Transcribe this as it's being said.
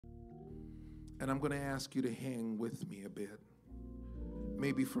And I'm going to ask you to hang with me a bit.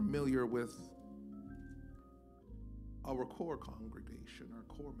 Maybe familiar with our core congregation, our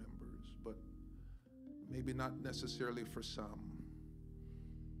core members, but maybe not necessarily for some.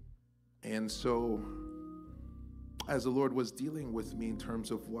 And so, as the Lord was dealing with me in terms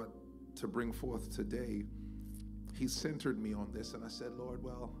of what to bring forth today, He centered me on this, and I said, Lord,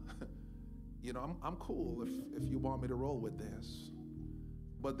 well, you know, I'm cool if you want me to roll with this,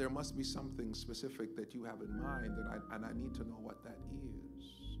 but there must be something specific that you have in mind, and I need to know what that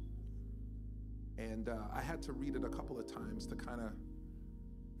is. And I had to read it a couple of times to kind of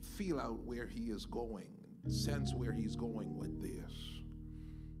feel out where He is going, sense where He's going with this.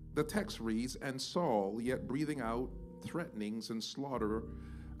 The text reads, and Saul, yet breathing out threatenings and slaughter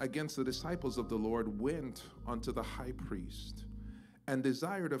against the disciples of the Lord, went unto the high priest and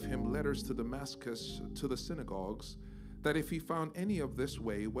desired of him letters to Damascus to the synagogues, that if he found any of this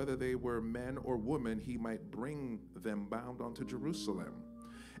way, whether they were men or women, he might bring them bound unto Jerusalem.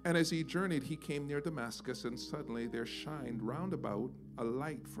 And as he journeyed, he came near Damascus, and suddenly there shined round about a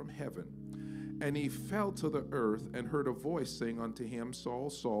light from heaven. And he fell to the earth, and heard a voice saying unto him, Saul,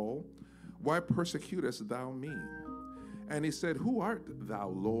 Saul, why persecutest thou me? And he said, Who art thou,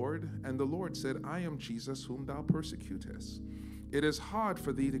 Lord? And the Lord said, I am Jesus whom thou persecutest. It is hard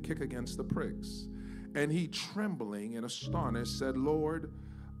for thee to kick against the pricks. And he, trembling and astonished, said, Lord,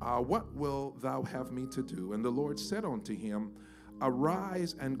 what wilt thou have me to do? And the Lord said unto him,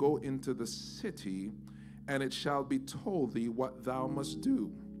 Arise and go into the city, and it shall be told thee what thou must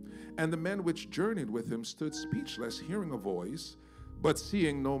do. And the men which journeyed with him stood speechless, hearing a voice, but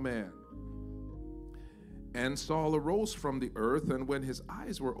seeing no man. And Saul arose from the earth, and when his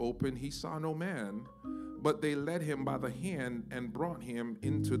eyes were opened, he saw no man, but they led him by the hand and brought him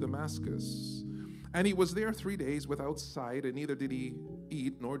into Damascus. And he was there 3 days without sight, and neither did he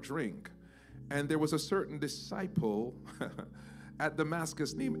eat nor drink. And there was a certain disciple at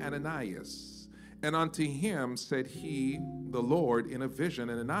Damascus named Ananias. And unto him said he, the Lord, in a vision,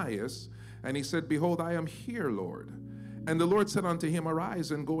 Ananias. And he said, Behold, I am here, Lord. And the Lord said unto him,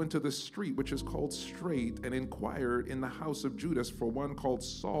 Arise and go into the street which is called Straight, and inquire in the house of Judas for one called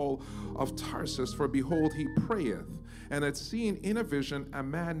Saul of Tarsus. For behold, he prayeth, and had seen in a vision a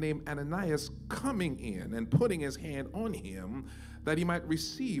man named Ananias coming in, and putting his hand on him, that he might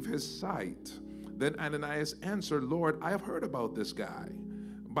receive his sight. Then Ananias answered, Lord, I have heard about this guy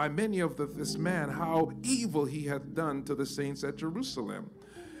by many of this man, how evil he hath done to the saints at Jerusalem.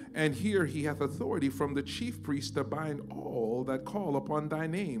 And here he hath authority from the chief priest to bind all that call upon thy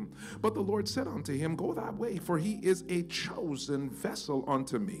name. But the Lord said unto him, Go that way, for he is a chosen vessel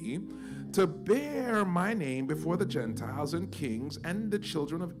unto me, to bear my name before the Gentiles and kings and the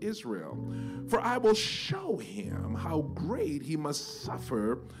children of Israel. For I will show him how great he must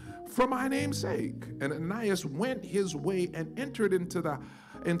suffer for my name's sake. And Ananias went his way and entered into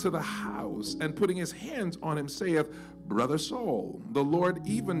the house, and putting his hands on him, saith, Brother Saul, the Lord,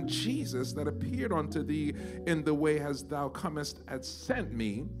 even Jesus, that appeared unto thee in the way as thou comest, hath sent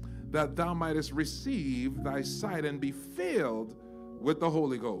me, that thou mightest receive thy sight and be filled with the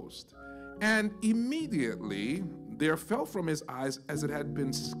Holy Ghost. And immediately there fell from his eyes as it had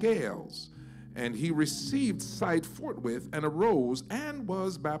been scales, and he received sight forthwith, and arose and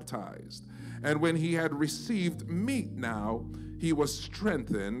was baptized. And when he had received meat now, he was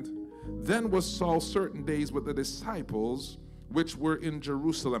strengthened. Then was Saul certain days with the disciples which were in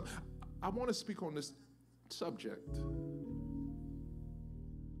Jerusalem. I want to speak on this subject,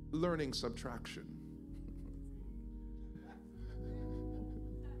 learning subtraction.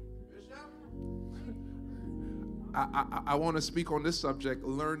 I want to speak on this subject,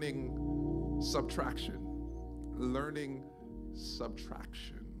 learning subtraction. Learning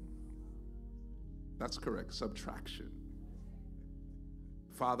subtraction. That's correct, subtraction.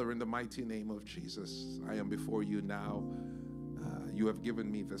 Father, in the mighty name of Jesus, I am before you now. You have given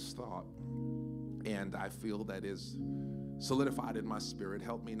me this thought, and I feel that is solidified in my spirit.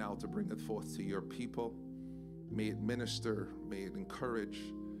 Help me now to bring it forth to your people. May it minister, may it encourage,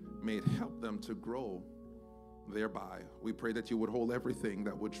 may it help them to grow thereby. We pray that you would hold everything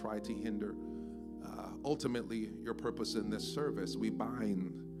that would try to hinder ultimately your purpose in this service. We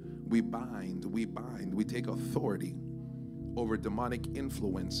bind, we take authority over demonic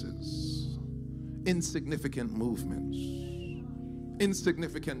influences, insignificant movements,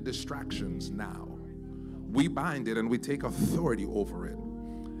 insignificant distractions now. We bind it and we take authority over it.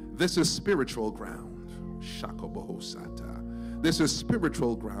 This is spiritual ground. This is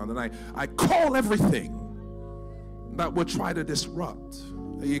spiritual ground, and I call everything that would try to disrupt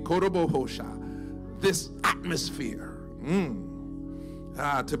this atmosphere.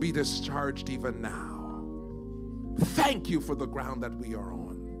 to be discharged even now. Thank you for the ground that we are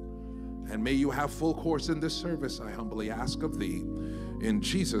on. And may you have full course in this service, I humbly ask of thee. In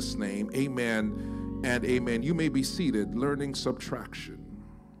Jesus' name, amen and amen. You may be seated, learning subtraction.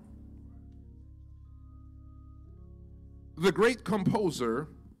 The great composer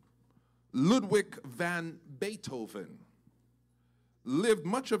Ludwig van Beethoven lived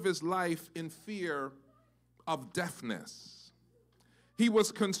much of his life in fear of deafness. He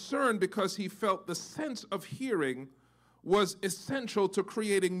was concerned because he felt the sense of hearing was essential to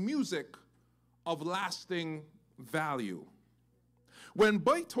creating music of lasting value. When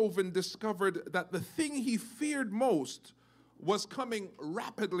Beethoven discovered that the thing he feared most was coming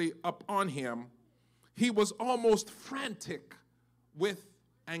rapidly upon him, he was almost frantic with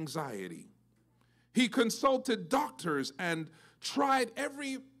anxiety. He consulted doctors and tried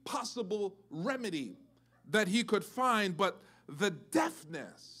every possible remedy that he could find, but the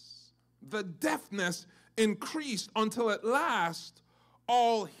deafness increased until at last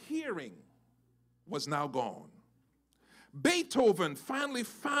all hearing was now gone. Beethoven finally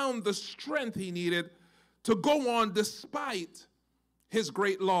found the strength he needed to go on despite his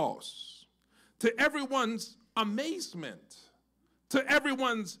great loss. To everyone's amazement, to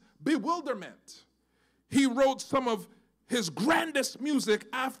everyone's bewilderment, he wrote some of his grandest music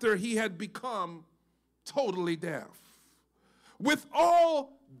after he had become totally deaf. With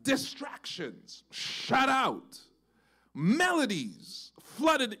all distractions shut out, melodies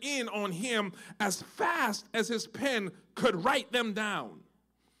flooded in on him as fast as his pen could write them down.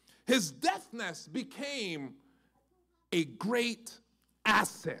 His deafness became a great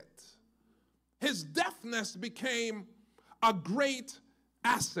asset. His deafness became a great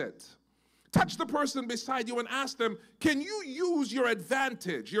asset. Touch the person beside you and ask them, can you use your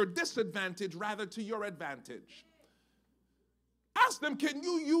advantage, your disadvantage rather, to your advantage? Ask them, can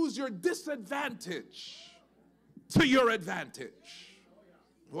you use your disadvantage to your advantage?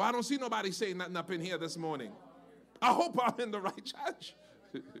 Well, I don't see nobody saying nothing up in here this morning. I hope I'm in the right church.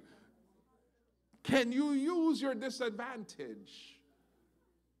 Can you use your disadvantage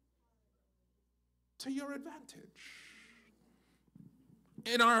to your advantage?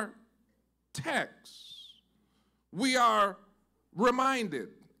 In our text, we are reminded,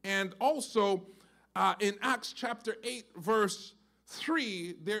 and also in Acts chapter 8, verse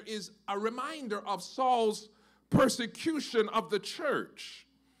 3, there is a reminder of Saul's persecution of the church.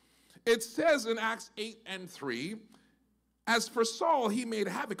 It says in Acts 8 and 3, as for Saul, he made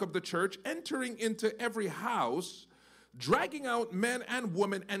havoc of the church, entering into every house, dragging out men and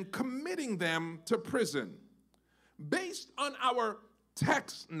women and committing them to prison. Based on our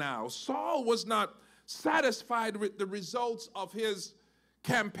text now, Saul was not satisfied with the results of his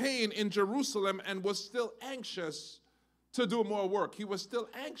campaign in Jerusalem and was still anxious to do more work. He was still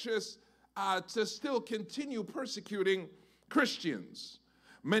anxious to still continue persecuting Christians.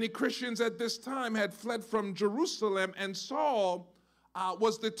 Many Christians at this time had fled from Jerusalem, and Saul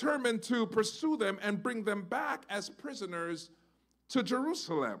was determined to pursue them and bring them back as prisoners to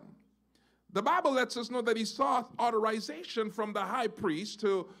Jerusalem. The Bible lets us know that he sought authorization from the high priest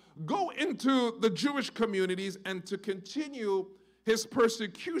to go into the Jewish communities and to continue his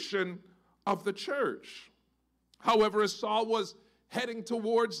persecution of the church. However, as Saul was heading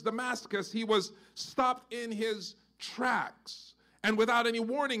towards Damascus, he was stopped in his tracks. And without any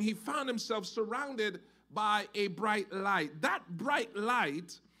warning, he found himself surrounded by a bright light. That bright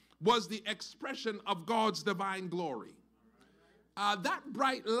light was the expression of God's divine glory. That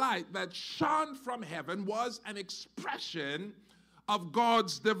bright light that shone from heaven was an expression of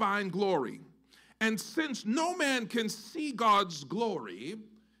God's divine glory. And since no man can see God's glory,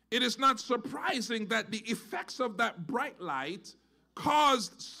 it is not surprising that the effects of that bright light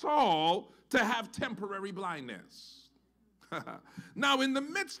caused Saul to have temporary blindness. Now, in the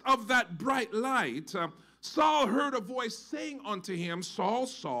midst of that bright light, Saul heard a voice saying unto him, Saul,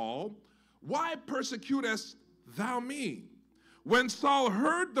 Saul, why persecutest thou me? When Saul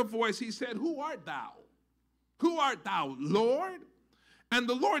heard the voice, he said, Who art thou? Who art thou, Lord? And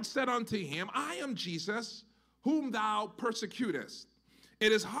the Lord said unto him, I am Jesus, whom thou persecutest.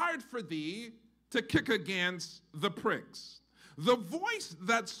 It is hard for thee to kick against the pricks. The voice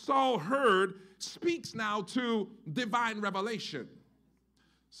that Saul heard speaks now to divine revelation.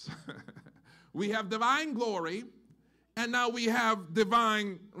 We have divine glory, and now we have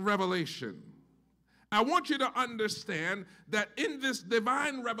divine revelation. I want you to understand that in this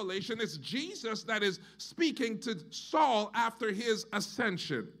divine revelation, it's Jesus that is speaking to Saul after his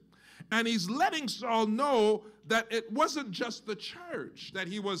ascension. And he's letting Saul know that it wasn't just the church that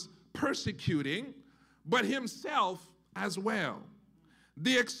he was persecuting, but himself as well.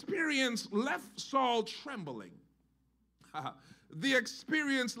 The experience left Saul trembling. The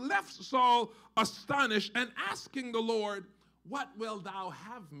experience left Saul astonished and asking the Lord, "What wilt thou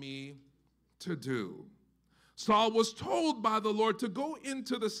have me to do?" Saul was told by the Lord to go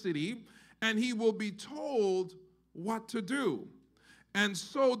into the city, and he will be told what to do. And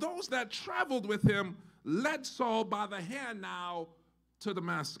so those that traveled with him led Saul by the hand now to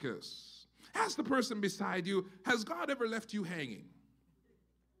Damascus. Ask the person beside you, has God ever left you hanging?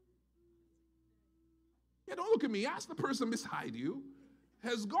 Yeah, don't look at me. Ask the person beside you,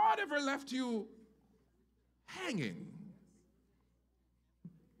 has God ever left you hanging?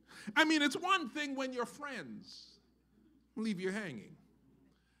 I mean, it's one thing when your friends leave you hanging.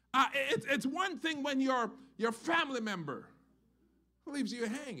 It's one thing when your family member leaves you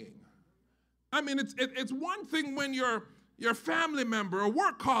hanging. I mean, it's one thing when your family member or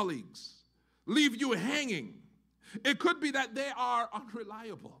work colleagues leave you hanging. It could be that they are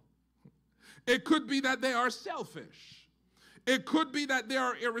unreliable. It could be that they are selfish. It could be that they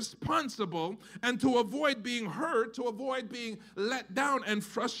are irresponsible, and to avoid being hurt, to avoid being let down and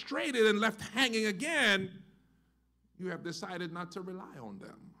frustrated and left hanging again, you have decided not to rely on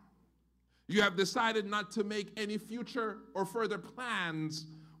them. You have decided not to make any future or further plans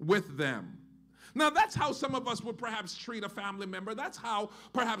with them. Now, that's how some of us would perhaps treat a family member. That's how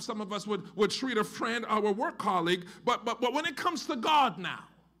perhaps some of us would treat a friend or a work colleague. But when it comes to God now,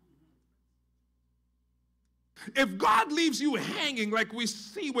 if God leaves you hanging like we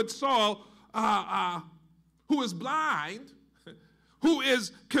see with Saul, who is blind, who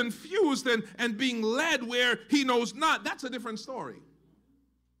is confused and being led where he knows not, that's a different story.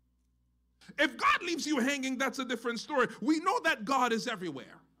 If God leaves you hanging, that's a different story. We know that God is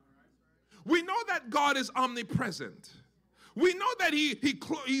everywhere. We know that God is omnipresent. We know that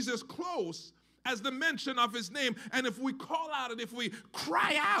he's as close as the mention of his name. And if we call out and if we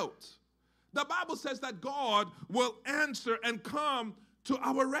cry out, the Bible says that God will answer and come to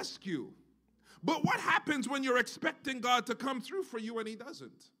our rescue. But what happens when you're expecting God to come through for you and he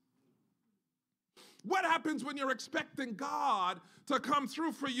doesn't? What happens when you're expecting God to come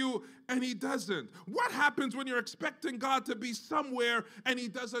through for you and he doesn't? What happens when you're expecting God to be somewhere and he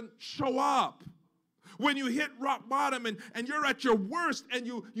doesn't show up? When you hit rock bottom and you're at your worst and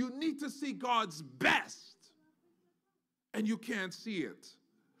you need to see God's best and you can't see it?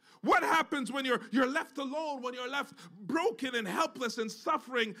 What happens when you're left alone, when you're left broken and helpless and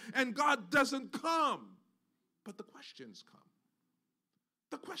suffering and God doesn't come? But the questions come.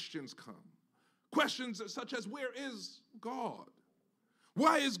 The questions come. Questions such as, where is God?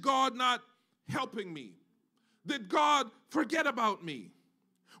 Why is God not helping me? Did God forget about me?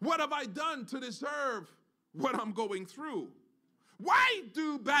 What have I done to deserve what I'm going through? Why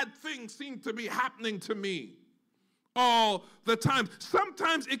do bad things seem to be happening to me all the time?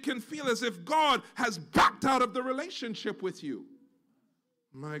 Sometimes it can feel as if God has backed out of the relationship with you.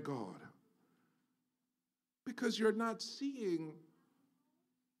 My God. Because you're not seeing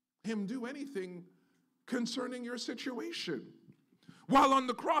him do anything concerning your situation. While on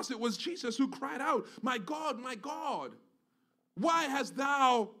the cross, it was Jesus who cried out, my God, why hast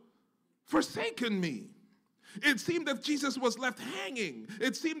thou forsaken me?" It seemed that Jesus was left hanging.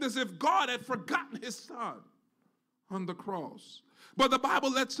 It seemed as if God had forgotten his son on the cross. But the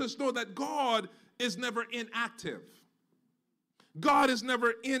Bible lets us know that God is never inactive. God is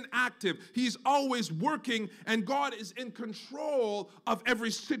never inactive. He's always working, and God is in control of every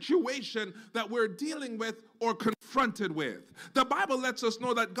situation that we're dealing with or confronted with. The Bible lets us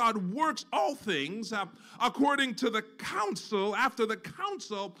know that God works all things according to the counsel, after the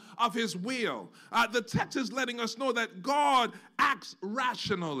counsel of his will. The text is letting us know that God acts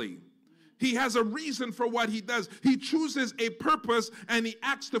rationally. He has a reason for what he does. He chooses a purpose and he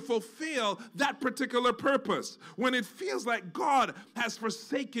acts to fulfill that particular purpose. When it feels like God has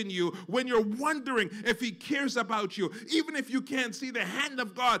forsaken you, when you're wondering if he cares about you, even if you can't see the hand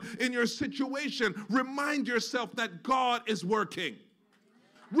of God in your situation, remind yourself that God is working.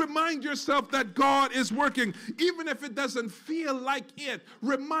 Remind yourself that God is working. Even if it doesn't feel like it,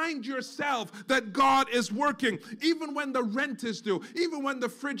 remind yourself that God is working. Even when the rent is due, even when the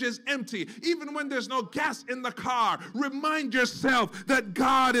fridge is empty, even when there's no gas in the car, remind yourself that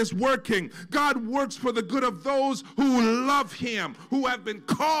God is working. God works for the good of those who love him, who have been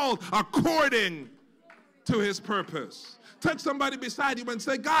called according to his purpose. Touch somebody beside you and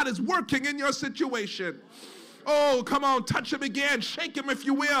say, God is working in your situation. Oh, come on, touch him again. Shake him if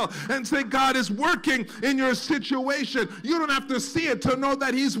you will. And say, God is working in your situation. You don't have to see it to know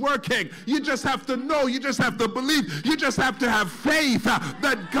that he's working. You just have to know. You just have to believe. You just have to have faith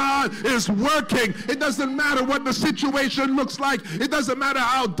that God is working. It doesn't matter what the situation looks like. It doesn't matter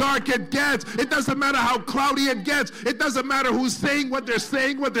how dark it gets. It doesn't matter how cloudy it gets. It doesn't matter who's saying what they're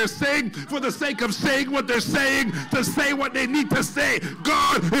saying for the sake of saying what they're saying, to say what they need to say.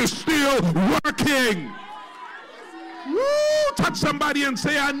 God is still working. Woo! Touch somebody and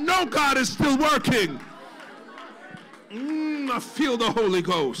say, I know God is still working. I feel the Holy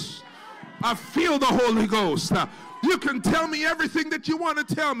Ghost. I feel the Holy Ghost. You can tell me everything that you want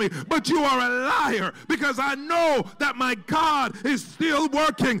to tell me, but you are a liar, because I know that my God is still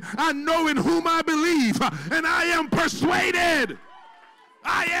working. I know in whom I believe, and I am persuaded.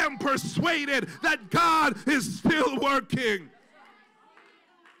 I am persuaded that God is still working.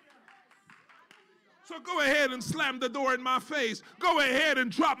 So go ahead and slam the door in my face. Go ahead and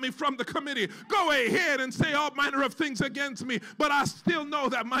drop me from the committee. Go ahead and say all manner of things against me. But I still know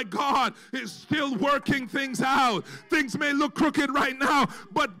that my God is still working things out. Things may look crooked right now,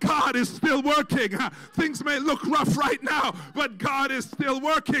 but God is still working. Things may look rough right now, but God is still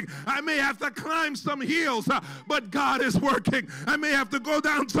working. I may have to climb some hills, but God is working. I may have to go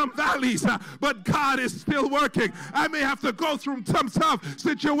down some valleys, but God is still working. I may have to go through some tough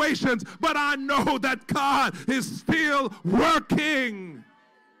situations, but I know that God is still working.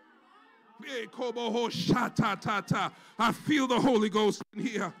 I feel the Holy Ghost in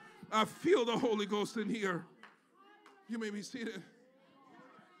here. I feel the Holy Ghost in here. You may be seated.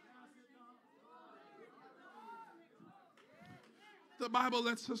 The Bible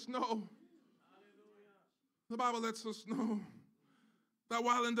lets us know. The Bible lets us know that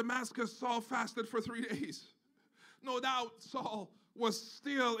while in Damascus, Saul fasted for 3 days. No doubt Saul was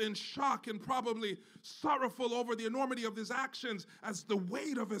still in shock and probably sorrowful over the enormity of his actions, as the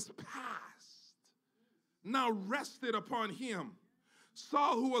weight of his past now rested upon him.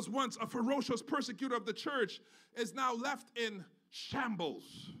 Saul, who was once a ferocious persecutor of the church, is now left in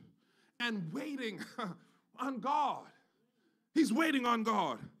shambles and waiting on God. He's waiting on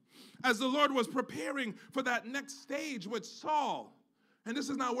God. As the Lord was preparing for that next stage with Saul, and this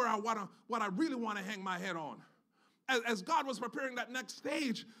is now where what I really want to hang my head on. As God was preparing that next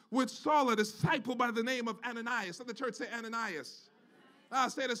stage with Saul, a disciple by the name of Ananias. Let the church say Ananias.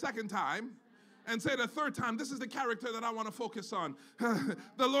 Say it a second time. And say it a third time. This is the character that I want to focus on.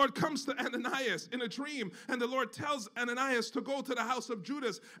 The Lord comes to Ananias in a dream, and the Lord tells Ananias to go to the house of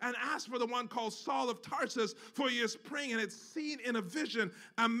Judas and ask for the one called Saul of Tarsus, for he is praying, and it's seen in a vision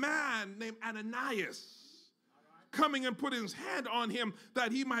a man named Ananias coming and putting his hand on him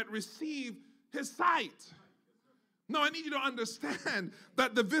that he might receive his sight. No, I need you to understand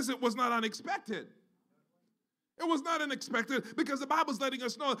that the visit was not unexpected. It was not unexpected, because the Bible's letting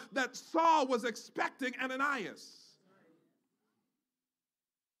us know that Saul was expecting Ananias.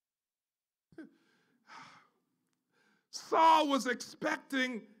 Saul was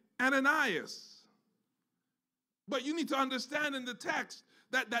expecting Ananias. But you need to understand in the text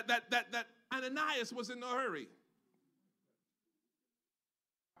that Ananias was in a hurry.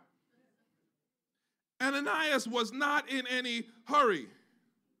 Ananias was not in any hurry.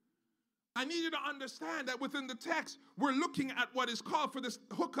 I need you to understand that within the text, we're looking at what is called, for this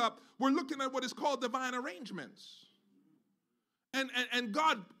hookup, we're looking at what is called divine arrangements. And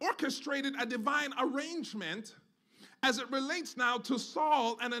God orchestrated a divine arrangement as it relates now to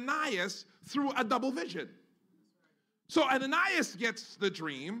Saul and Ananias through a double vision. So Ananias gets the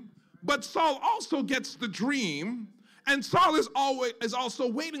dream, but Saul also gets the dream, and Saul is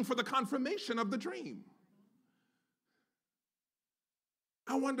also waiting for the confirmation of the dream.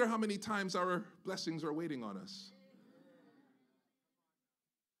 I wonder how many times our blessings are waiting on us.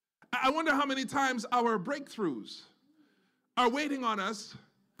 I wonder how many times our breakthroughs are waiting on us,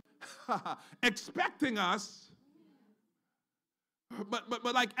 expecting us,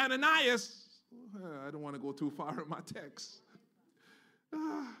 but like Ananias, I don't want to go too far in my text.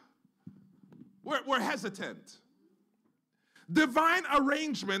 We're hesitant. Divine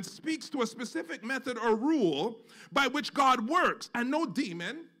arrangement speaks to a specific method or rule by which God works, and no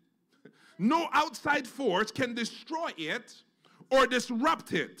demon, no outside force can destroy it or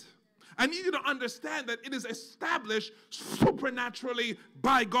disrupt it. I need you to understand that it is established supernaturally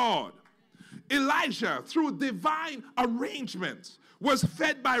by God. Elijah, through divine arrangements, was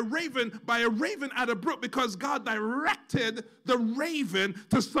fed by a raven at a brook, because God directed the raven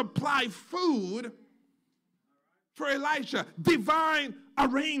to supply food for Elijah. Divine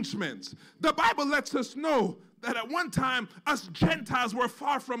arrangements. The Bible lets us know that at one time us Gentiles were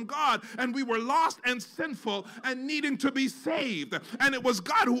far from God and we were lost and sinful and needing to be saved. And it was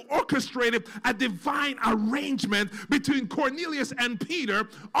God who orchestrated a divine arrangement between Cornelius and Peter.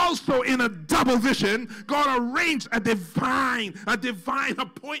 Also in a double vision, God arranged a divine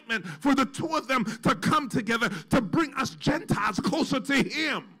appointment for the two of them to come together to bring us Gentiles closer to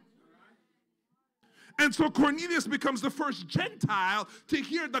him. And so Cornelius becomes the first Gentile to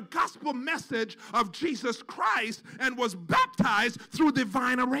hear the gospel message of Jesus Christ and was baptized through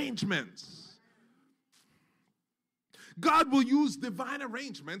divine arrangements. God will use divine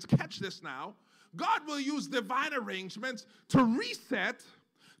arrangements, catch this now, God will use divine arrangements to reset,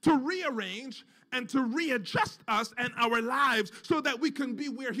 to rearrange, and to readjust us and our lives so that we can be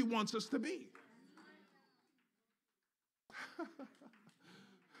where he wants us to be.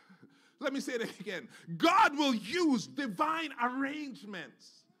 Let me say that again. God will use divine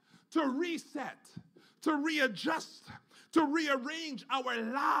arrangements to reset, to readjust, to rearrange our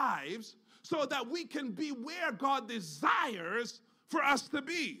lives so that we can be where God desires for us to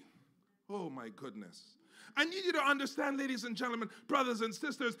be. Oh my goodness. I need you to understand, ladies and gentlemen, brothers and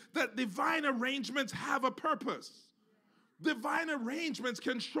sisters, that divine arrangements have a purpose. Divine arrangements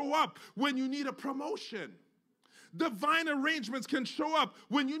can show up when you need a promotion. Divine arrangements can show up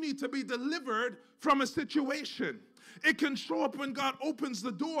when you need to be delivered from a situation. It can show up when God opens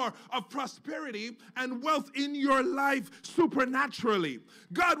the door of prosperity and wealth in your life supernaturally.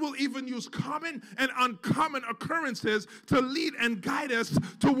 God will even use common and uncommon occurrences to lead and guide us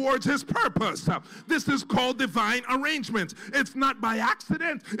towards his purpose. This is called divine arrangement. It's not by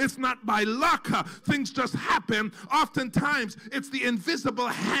accident. It's not by luck. Things just happen. Oftentimes, it's the invisible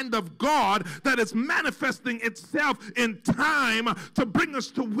hand of God that is manifesting itself in time to bring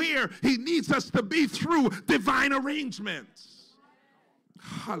us to where he needs us to be through divine arrangements.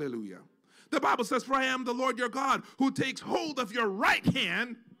 Hallelujah. The Bible says, for I am the Lord your God who takes hold of your right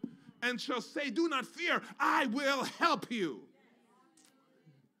hand and shall say, do not fear, I will help you.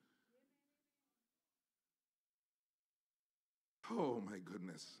 Oh my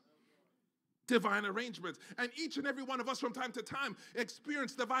goodness. Divine arrangements. And each and every one of us from time to time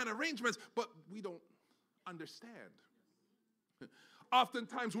experience divine arrangements, but we don't understand.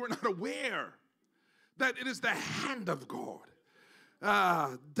 Oftentimes we're not aware that it is the hand of God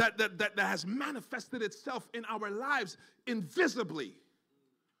that has manifested itself in our lives invisibly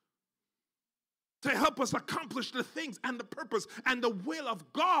to help us accomplish the things and the purpose and the will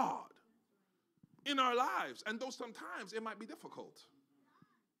of God in our lives. And though sometimes it might be difficult.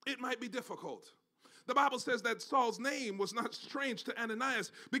 It might be difficult. The Bible says that Saul's name was not strange to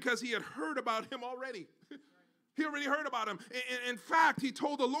Ananias because he had heard about him already. He already heard about him. In fact, he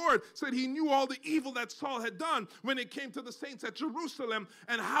told the Lord, said he knew all the evil that Saul had done when it came to the saints at Jerusalem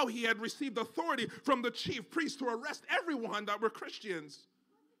and how he had received authority from the chief priest to arrest everyone that were Christians.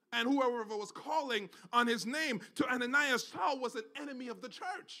 And whoever was calling on his name. To Ananias, Saul was an enemy of the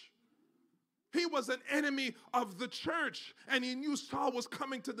church. He was an enemy of the church. And he knew Saul was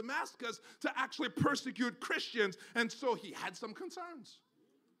coming to Damascus to actually persecute Christians. And so he had some concerns.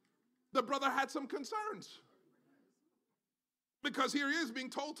 The brother had some concerns. Because here he is being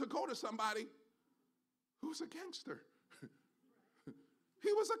told to go to somebody who's a gangster.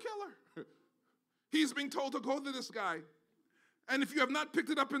 He was a killer. He's being told to go to this guy. And if you have not picked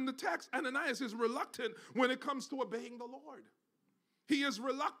it up in the text, Ananias is reluctant when it comes to obeying the Lord. He is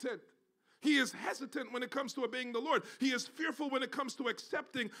reluctant. He is hesitant when it comes to obeying the Lord. He is fearful when it comes to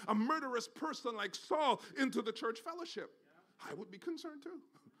accepting a murderous person like Saul into the church fellowship. I would be concerned too.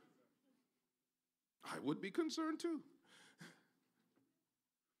 I would be concerned too.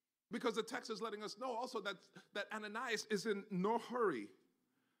 Because the text is letting us know also that Ananias is in no hurry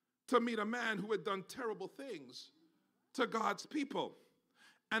to meet a man who had done terrible things to God's people.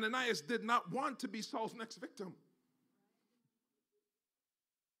 Ananias did not want to be Saul's next victim.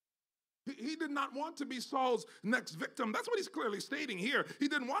 He did not want to be Saul's next victim. That's what he's clearly stating here. He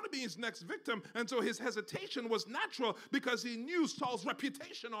didn't want to be his next victim, and so his hesitation was natural because he knew Saul's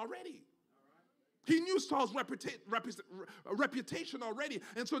reputation already. He knew Saul's reputation already.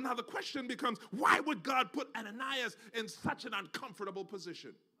 And so now the question becomes, why would God put Ananias in such an uncomfortable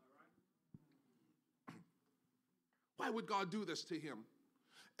position? Why would God do this to him?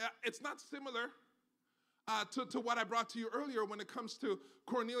 It's not similar to what I brought to you earlier when it comes to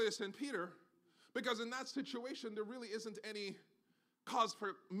Cornelius and Peter, because in that situation, there really isn't any cause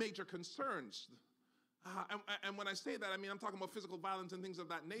for major concerns. And when I say that, I mean, I'm talking about physical violence and things of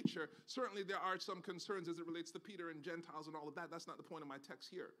that nature. Certainly there are some concerns as it relates to Peter and Gentiles and all of that. That's not the point of my text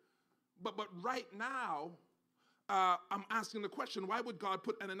here. But right now, I'm asking the question, why would God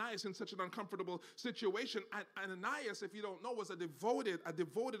put Ananias in such an uncomfortable situation? Ananias, if you don't know, was a devoted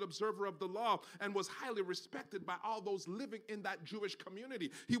observer of the law and was highly respected by all those living in that Jewish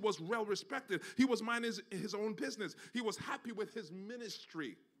community. He was well respected. He was minding his own business. He was happy with his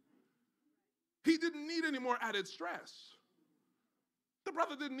ministry. He didn't need any more added stress. The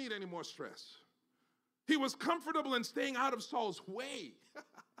brother didn't need any more stress. He was comfortable in staying out of Saul's way.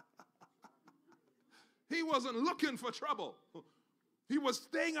 He wasn't looking for trouble. He was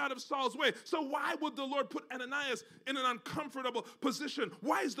staying out of Saul's way. So why would the Lord put Ananias in an uncomfortable position?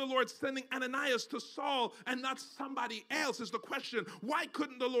 Why is the Lord sending Ananias to Saul and not somebody else is the question. Why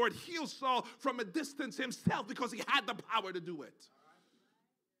couldn't the Lord heal Saul from a distance himself? Because he had the power to do it.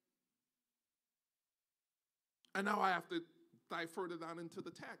 And now I have to dive further down into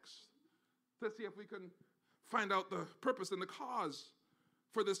the text to see if we can find out the purpose and the cause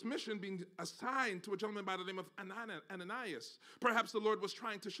for this mission being assigned to a gentleman by the name of Ananias. Perhaps the Lord was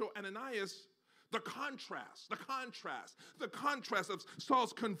trying to show Ananias the contrast of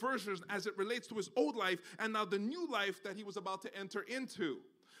Saul's conversion as it relates to his old life and now the new life that he was about to enter into.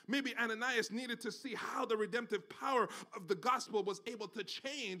 Maybe Ananias needed to see how the redemptive power of the gospel was able to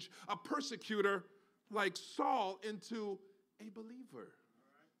change a persecutor like Saul into a believer.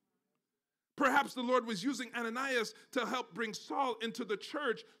 Perhaps the Lord was using Ananias to help bring Saul into the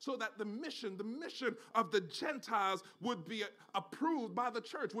church so that the mission of the Gentiles would be approved by the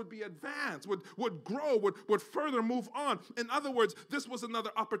church, would be advanced, would grow, would further move on. In other words, this was another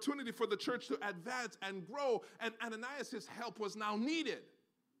opportunity for the church to advance and grow, and Ananias' help was now needed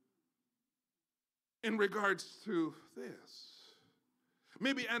in regards to this.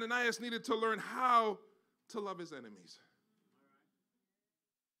 Maybe Ananias needed to learn how to love his enemies.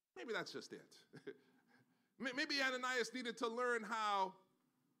 Maybe that's just it. Maybe Ananias needed to learn how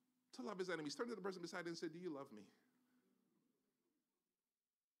to love his enemies. Turn to the person beside him and say, do you love me?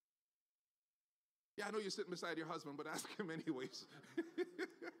 Yeah, I know you're sitting beside your husband, but ask him anyways.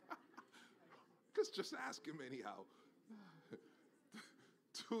 Just ask him anyhow.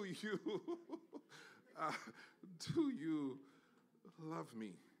 Do you love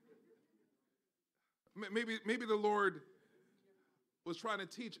me? Maybe the Lord was trying to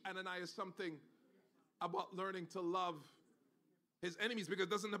teach Ananias something about learning to love his enemies, because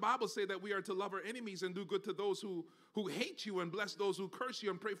doesn't the Bible say that we are to love our enemies and do good to those who hate you and bless those who curse you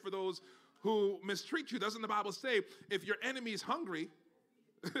and pray for those who mistreat you? Doesn't the Bible say if your enemy is hungry,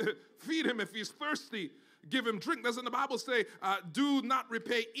 feed him? If he's thirsty, give him drink? Doesn't the Bible say do not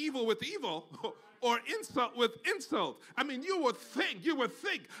repay evil with evil or insult with insult? I mean, you would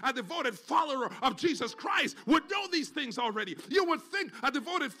think a devoted follower of Jesus Christ would know these things already. You would think a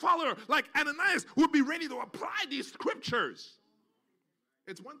devoted follower like Ananias would be ready to apply these scriptures.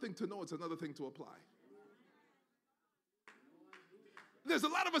 It's one thing to know, it's another thing to apply. There's a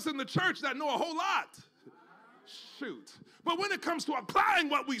lot of us in the church that know a whole lot. Shoot. But when it comes to applying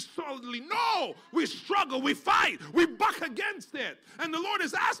what we solidly know, we struggle, we fight, we buck against it. And the Lord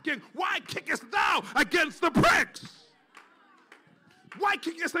is asking, why kickest thou against the pricks? Why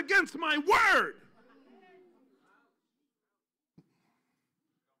kickest against my word?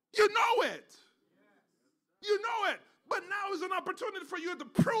 You know it. You know it. But now is an opportunity for you to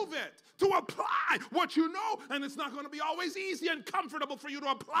prove it, to apply what you know. And it's not going to be always easy and comfortable for you to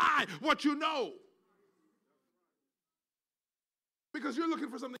apply what you know, because you're looking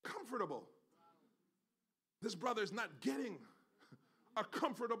for something comfortable. This brother is not getting a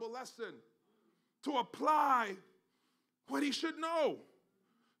comfortable lesson to apply what he should know.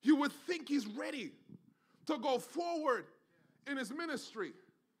 You would think he's ready to go forward in his ministry.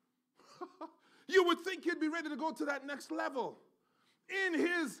 You would think he'd be ready to go to that next level in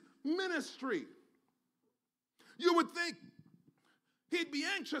his ministry. You would think he'd be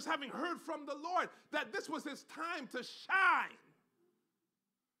anxious, having heard from the Lord that this was his time to shine.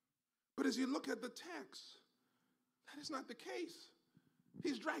 But as you look at the text, that is not the case.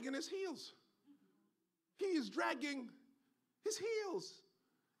 He's dragging his heels. He is dragging his heels.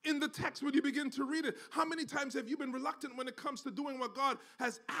 In the text, when you begin to read it, how many times have you been reluctant when it comes to doing what God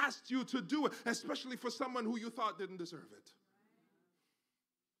has asked you to do, especially for someone who you thought didn't deserve it?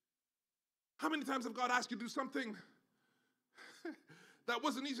 How many times have God asked you to do something that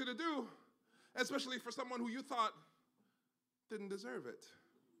wasn't easy to do, especially for someone who you thought didn't deserve it?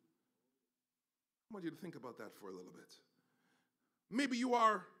 I want you to think about that for a little bit. Maybe you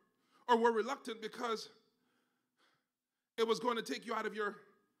are or were reluctant because it was going to take you out of your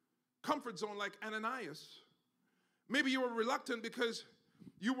comfort zone like Ananias. Maybe you were reluctant because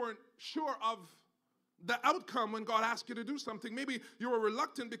you weren't sure of the outcome when God asked you to do something. Maybe you were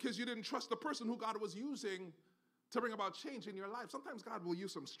reluctant because you didn't trust the person who God was using to bring about change in your life. Sometimes God will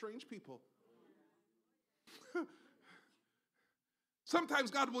use some strange people.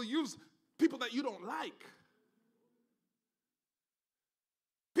 Sometimes God will use people that you don't like.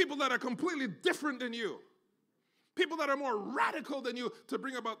 People that are completely different than you. People that are more radical than you to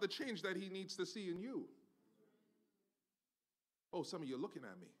bring about the change that he needs to see in you. Oh, some of you are looking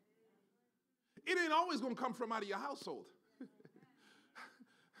at me. It ain't always going to come from out of your household.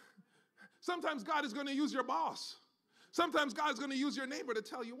 Sometimes God is going to use your boss. Sometimes God is going to use your neighbor to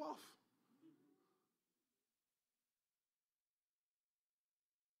tell you off.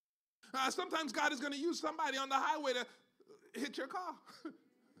 Sometimes God is going to use somebody on the highway to hit your car.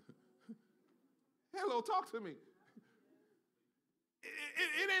 Hello, talk to me.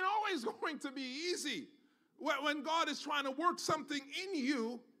 It ain't always going to be easy when God is trying to work something in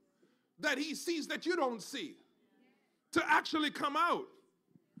you that he sees that you don't see to actually come out.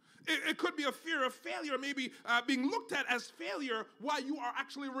 It could be a fear of failure, maybe being looked at as failure while you are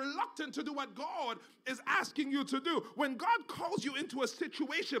actually reluctant to do what God is asking you to do. When God calls you into a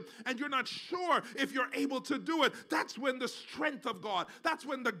situation and you're not sure if you're able to do it, that's when the strength of God, that's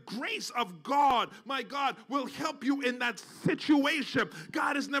when the grace of God, my God, will help you in that situation.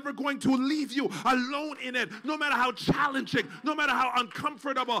 God is never going to leave you alone in it, no matter how challenging, no matter how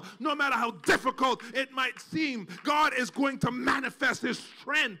uncomfortable, no matter how difficult it might seem. God is going to manifest his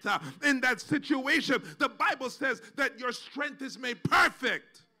strength in that situation. The Bible says that your strength is made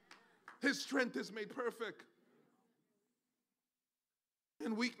perfect. His strength is made perfect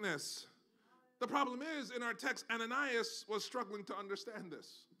in weakness. The problem is, in our text, Ananias was struggling to understand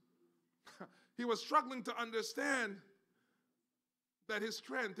this. He was struggling to understand that his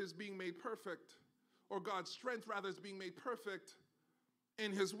strength is being made perfect, or God's strength, rather, is being made perfect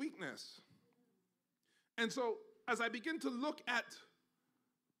in his weakness. And so, as I begin to look at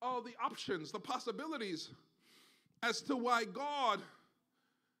all the options, the possibilities as to why God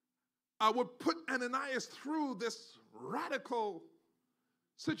would put Ananias through this radical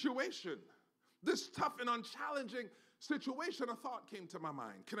situation, this tough and unchallenging situation, a thought came to my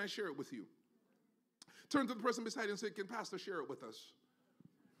mind. Can I share it with you? Turn to the person beside you and say, "Can Pastor share it with us?"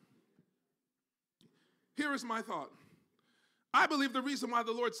 Here is my thought. I believe the reason why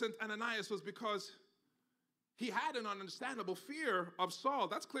the Lord sent Ananias was because he had an understandable fear of Saul.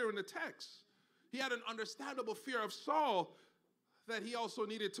 That's clear in the text. He had an understandable fear of Saul that he also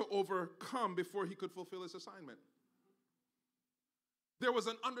needed to overcome before he could fulfill his assignment. There was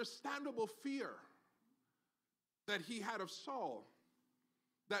an understandable fear that he had of Saul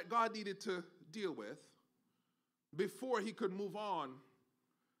that God needed to deal with before he could move on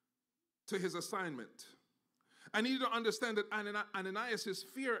to his assignment. I need you to understand that Ananias'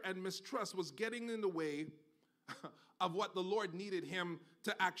 fear and mistrust was getting in the way of what the Lord needed him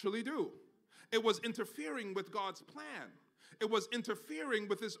to actually do. It was interfering with God's plan. It was interfering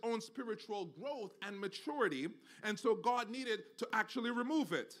with his own spiritual growth and maturity, and so God needed to actually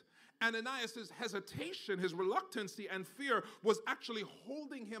remove it. Ananias' hesitation, his reluctancy and fear was actually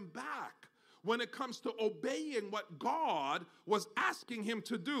holding him back when it comes to obeying what God was asking him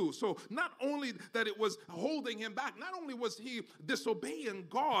to do. So not only that it was holding him back, not only was he disobeying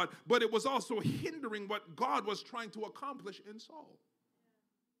God, but it was also hindering what God was trying to accomplish in Saul.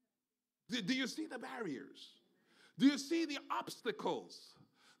 Do you see the barriers? Do you see the obstacles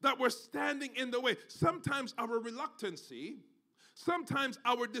that were standing in the way? Sometimes our reluctancy, sometimes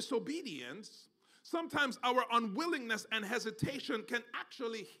our disobedience, sometimes our unwillingness and hesitation can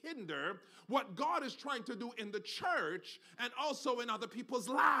actually hinder what God is trying to do in the church and also in other people's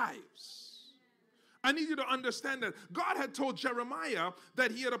lives. I need you to understand that God had told Jeremiah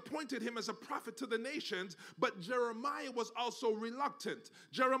that he had appointed him as a prophet to the nations, but Jeremiah was also reluctant.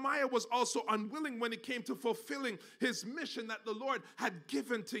 Jeremiah was also unwilling when it came to fulfilling his mission that the Lord had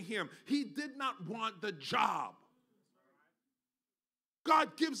given to him. He did not want the job.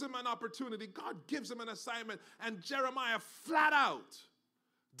 God gives him an opportunity. God gives him an assignment, and Jeremiah flat out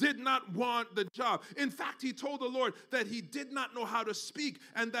did not want the job. In fact, he told the Lord that he did not know how to speak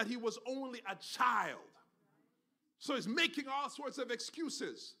and that he was only a child. So he's making all sorts of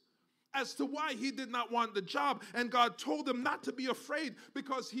excuses as to why he did not want the job. And God told him not to be afraid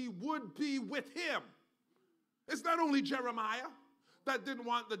because he would be with him. It's not only Jeremiah that didn't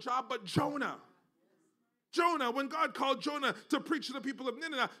want the job, but Jonah. Jonah, when God called Jonah to preach to the people of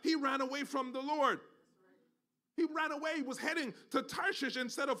Nineveh, he ran away from the Lord. He ran away. He was heading to Tarshish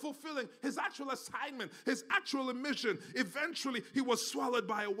instead of fulfilling his actual assignment, his actual mission. Eventually, he was swallowed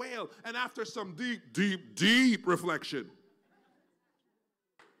by a whale. And after some deep, deep, deep reflection,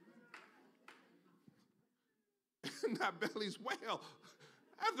 in that belly's whale,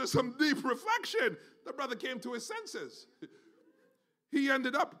 After some deep reflection, the brother came to his senses. He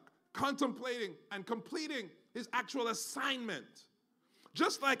ended up contemplating and completing his actual assignment.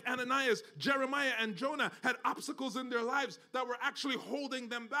 Just like Ananias, Jeremiah, and Jonah had obstacles in their lives that were actually holding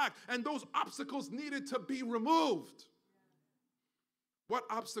them back, and those obstacles needed to be removed. What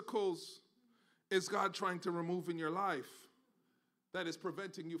obstacles is God trying to remove in your life that is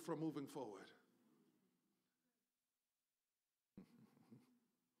preventing you from moving forward?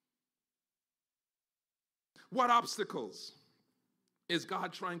 What obstacles is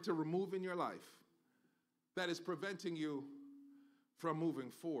God trying to remove in your life that is preventing you from moving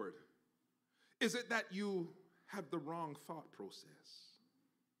forward? Is it that you have the wrong thought process?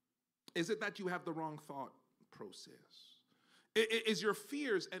 Is it that you have the wrong thought process? Is your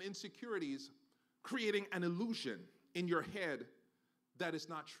fears and insecurities creating an illusion in your head that is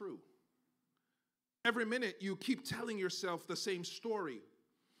not true? Every minute you keep telling yourself the same story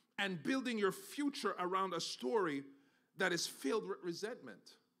and building your future around a story that is filled with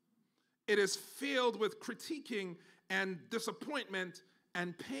resentment. It is filled with critiquing and disappointment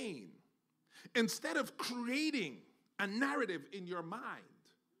and pain. Instead of creating a narrative in your mind,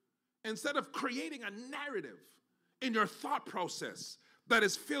 instead of creating a narrative in your thought process that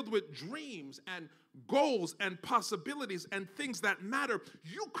is filled with dreams and goals and possibilities and things that matter,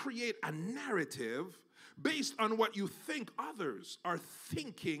 you create a narrative based on what you think others are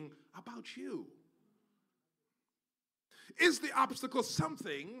thinking about you. Is the obstacle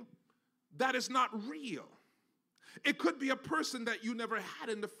something that is not real? It could be a person that you never had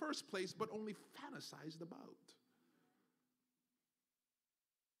in the first place, but only fantasized about.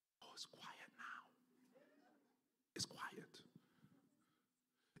 Oh, it's quiet now. It's quiet.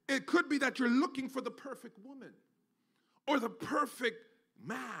 It could be that you're looking for the perfect woman or the perfect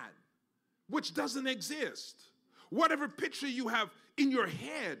man, which doesn't exist. Whatever picture you have in your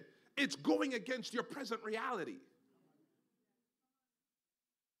head, it's going against your present reality.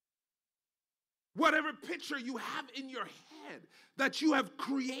 Whatever picture you have in your head that you have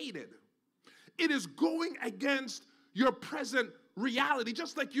created, it is going against your present reality.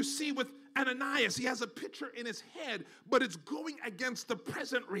 Just like you see with Ananias, he has a picture in his head, but it's going against the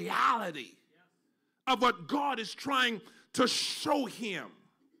present reality of what God is trying to show him.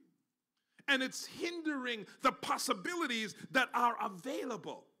 And it's hindering the possibilities that are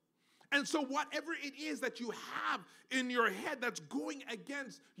available. And so whatever it is that you have in your head that's going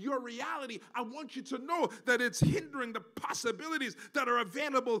against your reality, I want you to know that it's hindering the possibilities that are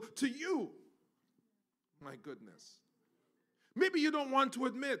available to you. My goodness. Maybe you don't want to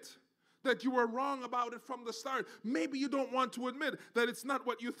admit that you were wrong about it from the start. Maybe you don't want to admit that it's not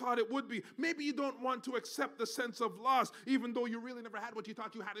what you thought it would be. Maybe you don't want to accept the sense of loss, even though you really never had what you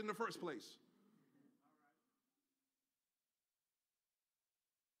thought you had in the first place.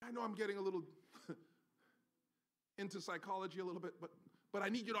 I know I'm getting a little into psychology a little bit, but I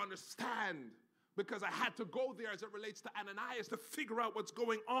need you to understand, because I had to go there as it relates to Ananias to figure out what's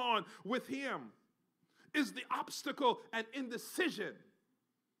going on with him. Is the obstacle an indecision?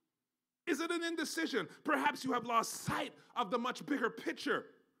 Is it an indecision? Perhaps you have lost sight of the much bigger picture.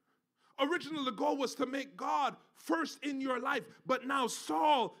 Originally, the goal was to make God first in your life, but now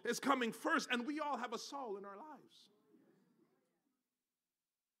Saul is coming first, and we all have a Saul in our lives.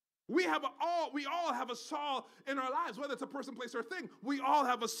 We all have a Saul in our lives, whether it's a person, place, or thing. We all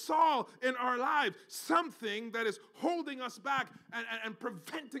have a Saul in our lives, something that is holding us back and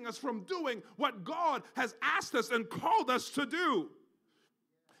preventing us from doing what God has asked us and called us to do.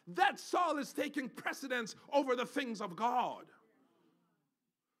 That Saul is taking precedence over the things of God.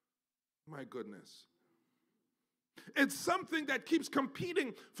 My goodness. It's something that keeps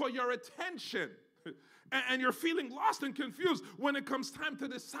competing for your attention. And you're feeling lost and confused when it comes time to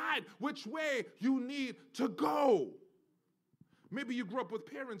decide which way you need to go. Maybe you grew up with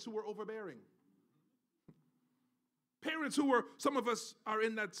parents who were overbearing. Parents who were, some of us are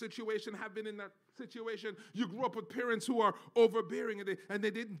in that situation, have been in that situation. You grew up with parents who are overbearing, and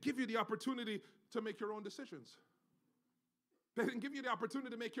they didn't give you the opportunity to make your own decisions. They didn't give you the opportunity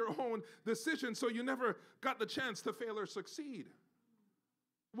to make your own decisions, so you never got the chance to fail or succeed.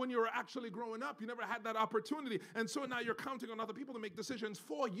 When you were actually growing up, you never had that opportunity. And so now you're counting on other people to make decisions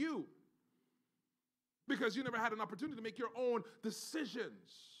for you, because you never had an opportunity to make your own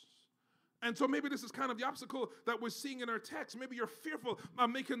decisions. And so maybe this is kind of the obstacle that we're seeing in our text. Maybe you're fearful of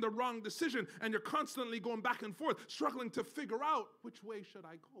making the wrong decision, and you're constantly going back and forth, struggling to figure out, which way should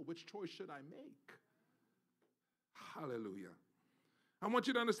I go? Which choice should I make? Hallelujah. I want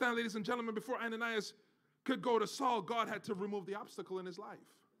you to understand, ladies and gentlemen, before Ananias could go to Saul, God had to remove the obstacle in his life.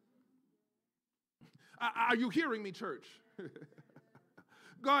 Are you hearing me, church?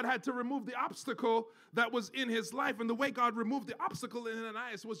 God had to remove the obstacle that was in his life. And the way God removed the obstacle in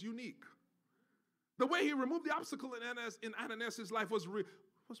Ananias was unique. The way he removed the obstacle in Ananias' life was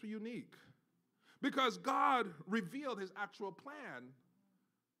unique. Because God revealed his actual plan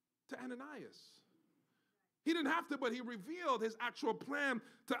to Ananias. He didn't have to, but he revealed his actual plan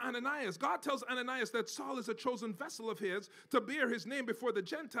to Ananias. God tells Ananias that Saul is a chosen vessel of his to bear his name before the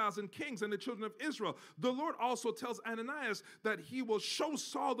Gentiles and kings and the children of Israel. The Lord also tells Ananias that he will show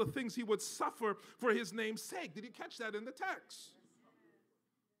Saul the things he would suffer for his name's sake. Did you catch that in the text?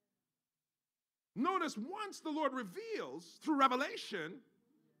 Notice once the Lord reveals through revelation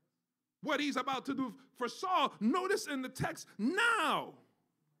what he's about to do for Saul, notice in the text, now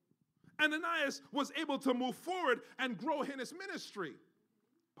Ananias was able to move forward and grow in his ministry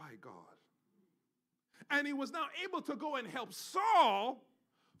by God. And he was now able to go and help Saul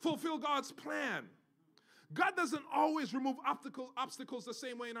fulfill God's plan. God doesn't always remove obstacles the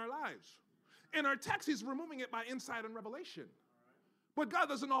same way in our lives. In our text, he's removing it by insight and revelation. But God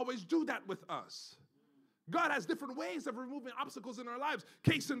doesn't always do that with us. God has different ways of removing obstacles in our lives.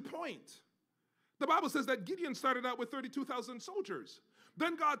 Case in point, the Bible says that Gideon started out with 32,000 soldiers.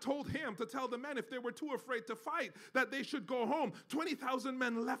 Then God told him to tell the men if they were too afraid to fight, that they should go home. 20,000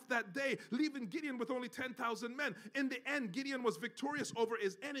 men left that day, leaving Gideon with only 10,000 men. In the end, Gideon was victorious over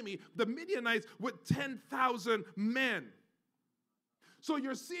his enemy, the Midianites, with 10,000 men. So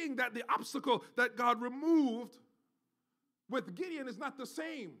you're seeing that the obstacle that God removed with Gideon is not the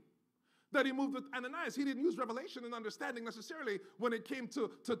same that he moved with Ananias. He didn't use revelation and understanding necessarily when it came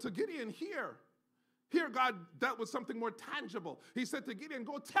to Gideon here. Here, God dealt with something more tangible. He said to Gideon,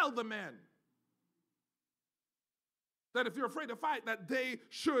 go tell the men that if you're afraid to fight, that they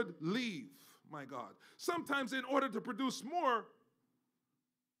should leave, my God. Sometimes in order to produce more,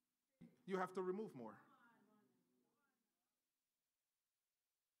 you have to remove more.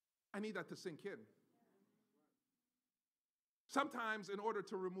 I need that to sink in. Sometimes in order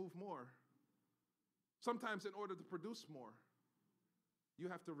to remove more, sometimes in order to produce more, you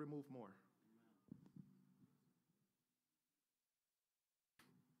have to remove more.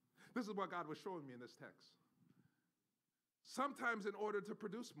 This is what God was showing me in this text. Sometimes in order to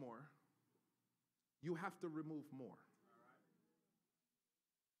produce more, you have to remove more.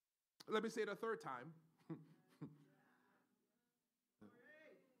 Let me say it a third time.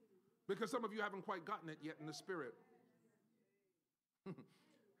 Because some of you haven't quite gotten it yet in the spirit.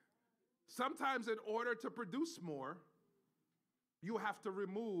 Sometimes in order to produce more, you have to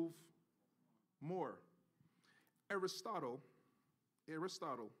remove more. Aristotle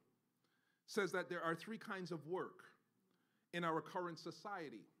says that there are three kinds of work in our current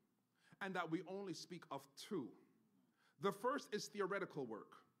society, and that we only speak of two. The first is theoretical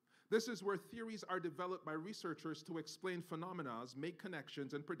work. This is where theories are developed by researchers to explain phenomena, make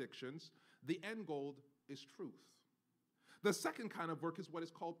connections and predictions. The end goal is truth. The second kind of work is what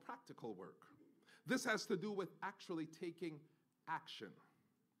is called practical work. This has to do with actually taking action.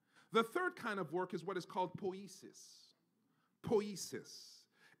 The third kind of work is what is called poiesis. Poiesis.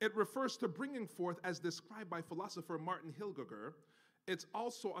 It refers to bringing forth, as described by philosopher Martin Heidegger. It's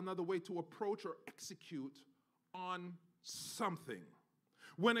also another way to approach or execute on something.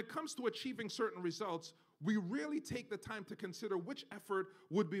 When it comes to achieving certain results, we really take the time to consider which effort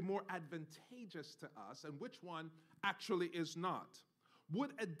would be more advantageous to us and which one actually is not.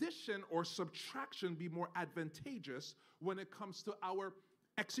 Would addition or subtraction be more advantageous when it comes to our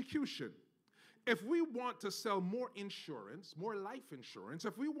execution? If we want to sell more insurance, more life insurance,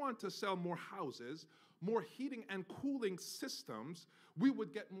 if we want to sell more houses, more heating and cooling systems, we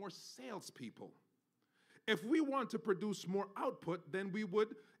would get more salespeople. If we want to produce more output, then we would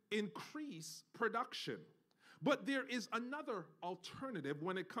increase production. But there is another alternative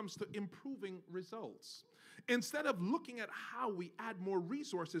when it comes to improving results. Instead of looking at how we add more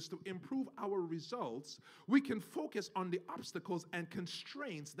resources to improve our results, we can focus on the obstacles and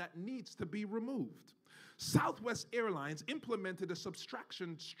constraints that needs to be removed. Southwest Airlines implemented a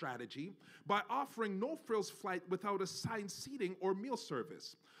subtraction strategy by offering no-frills flight without assigned seating or meal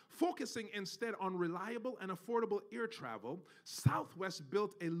service. Focusing instead on reliable and affordable air travel, Southwest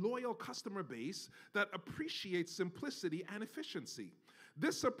built a loyal customer base that appreciates simplicity and efficiency.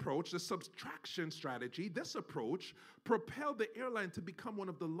 This approach, the subtraction strategy, this approach propelled the airline to become one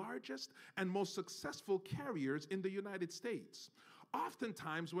of the largest and most successful carriers in the United States.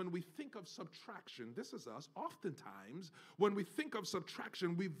 Oftentimes, when we think of subtraction, this is us, oftentimes, when we think of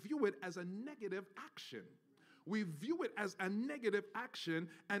subtraction, we view it as a negative action. we view it as a negative action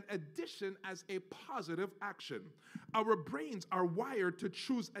and addition as a positive action. Our brains are wired to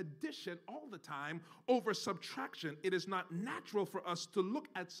choose addition all the time over subtraction. It is not natural for us to look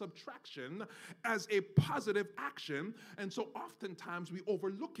at subtraction as a positive action, and so oftentimes we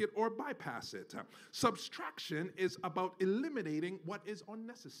overlook it or bypass it. Subtraction is about eliminating what is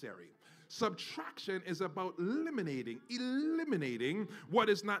unnecessary. Subtraction is about eliminating what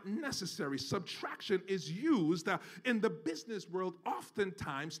is not necessary. Subtraction is used in the business world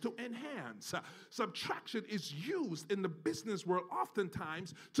oftentimes to enhance. Subtraction is used in the business world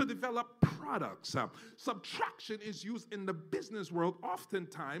oftentimes to develop products. Subtraction is used in the business world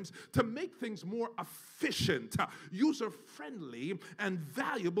oftentimes to make things more efficient, user-friendly, and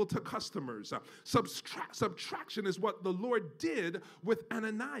valuable to customers. Subtraction is what the Lord did with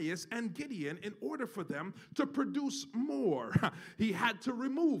Ananias and Gideon in order for them to produce more. He had to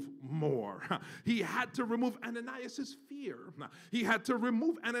remove more. He had to remove Ananias' fear. He had to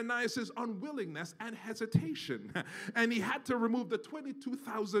remove Ananias' unwillingness and hesitation. And he had to remove the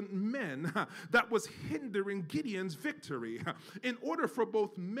 22,000 men that was hindering Gideon's victory. In order for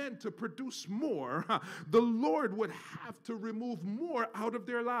both men to produce more, the Lord would have to remove more out of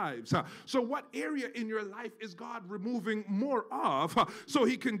their lives. So what area in your life is God removing more of so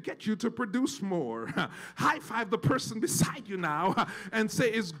he can get you to produce more? High five the person beside you now and say,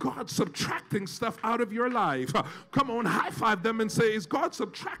 is God subtracting stuff out of your life? Come on, high five them and say, is God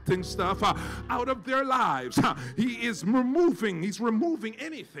subtracting stuff out of their lives? He's removing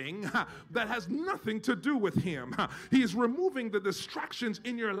anything that has nothing to do with him. He's removing the distractions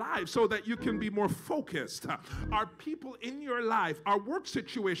in your life so that you can be more focused. Are people in your life, our work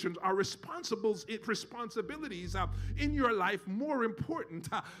situations, our responsibilities in your life more important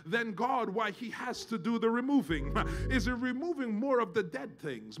than God? Why he has to do the removing? Is it removing more of the dead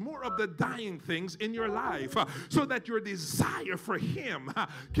things, more of the dying things in your life so that your desire for him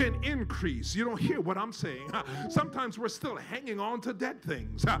can increase? You don't hear what I'm saying. Sometimes we're still hanging on to dead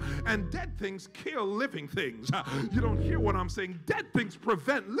things, and dead things kill living things. You don't hear what I'm saying. Dead things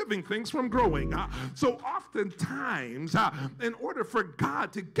prevent living things from growing. So oftentimes, in order for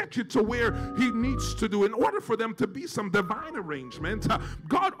God to get you to where he needs to do, in order for them to be some divine arrangement,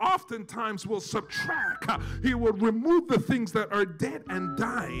 God oftentimes will subtract. He will remove the things that are dead and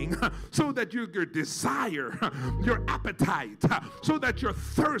dying so that your desire, your appetite, so that your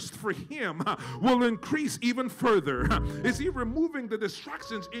thirst for him will increase even further. Is he removing the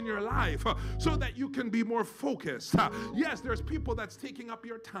distractions in your life so that you can be more focused? Yes, there's people that's taking up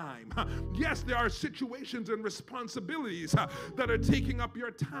your time. Yes, there are situations and responsibilities that are taking up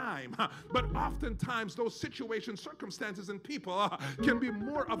your time. But oftentimes those situations, circumstances, and people can be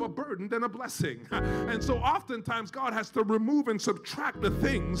more of a burden than a blessing. And so oftentimes God has to remove and subtract the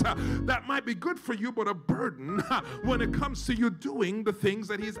things that might be good for you but a burden when it comes to you doing the things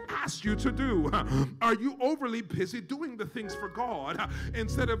that he's asked you to do. Are you overly busy doing the things for God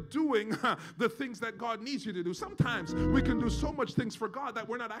instead of doing the things that God needs you to do? Sometimes we can do so much things for God that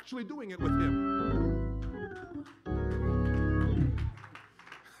we're not actually doing it with him.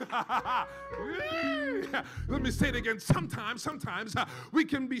 Let me say it again. Sometimes we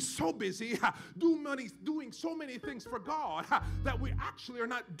can be so busy doing so many things for God that we actually are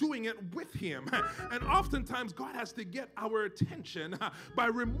not doing it with him. And oftentimes God has to get our attention by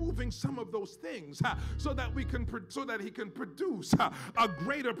removing some of those things so that he can produce a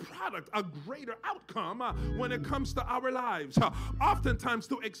greater product, a greater outcome when it comes to our lives. Oftentimes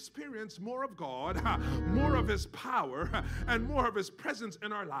to experience more of God, more of his power, and more of his presence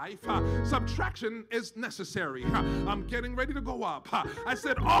in our life, subtraction is necessary. I'm getting ready to go up. I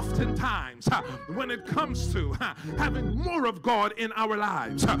said oftentimes when it comes to having more of God in our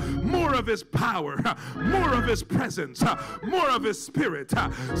lives, more of his power, more of his presence, more of his spirit,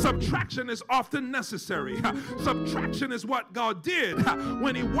 subtraction is often necessary. Subtraction is what God did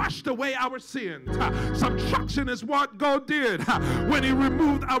when he washed away our sins. Subtraction is what God did when he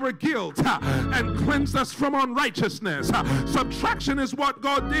removed our guilt and cleansed us from unrighteousness. Subtraction is what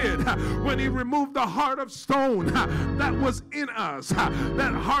God did when he removed the heart of stone that was in us,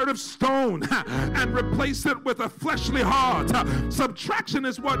 that heart of stone, and replaced it with a fleshly heart. Subtraction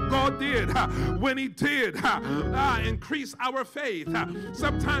is what God did when he did increase our faith.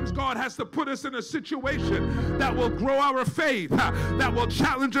 Sometimes God has to put us in a situation that will grow our faith, that will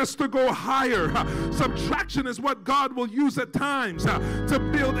challenge us to go higher. Subtraction is what God will use at times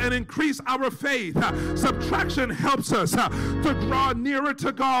to build and increase our faith. Subtraction helps us to draw nearer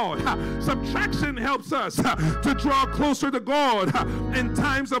to God. God. Subtraction helps us to draw closer to God in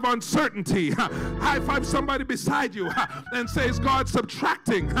times of uncertainty. High five somebody beside you and say, is God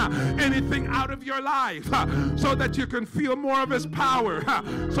subtracting anything out of your life so that you can feel more of his power,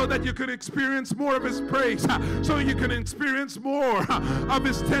 so that you can experience more of his praise, so you can experience more of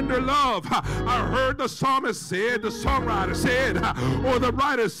his tender love? I heard the psalmist said, the songwriter said, or the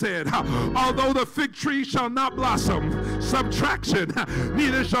writer said, although the fig tree shall not blossom, subtraction,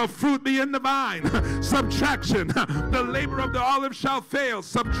 neither shall fruit be in the vine, subtraction, the labor of the olive shall fail,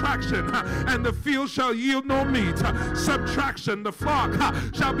 subtraction, and the field shall yield no meat, subtraction, the flock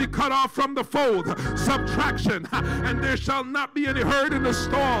shall be cut off from the fold, subtraction, and there shall not be any herd in the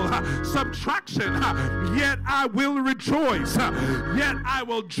stall, subtraction, yet I will rejoice, yet I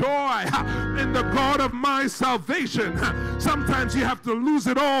will joy in the God of my salvation. Sometimes you have to lose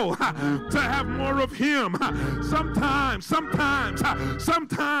it all to have more of him. Sometimes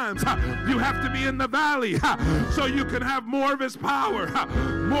you have to be in the valley so you can have more of his power,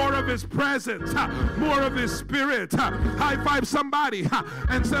 more of his presence, more of his spirit. High five somebody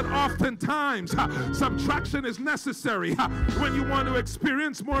and said, oftentimes subtraction is necessary when you want to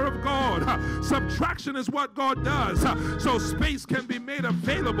experience more of God. Subtraction is what God does so space can be made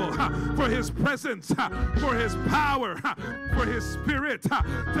available for his presence, for his power, for his spirit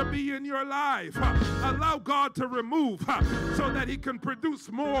to be in your life. Allow God to remove so that he can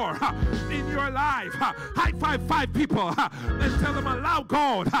produce more in your life. High five 5 people and tell them, allow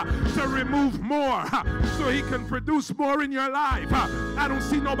God to remove more so he can produce more in your life. I don't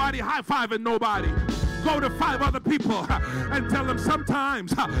see nobody high-fiving nobody. Go to 5 other people and tell them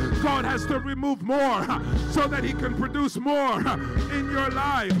sometimes God has to remove more so that he can produce more in your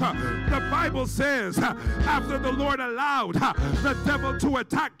life. The Bible says after the Lord allowed the devil to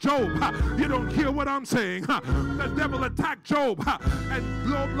attack Job, you don't hear what I'm saying, the devil attacked Job and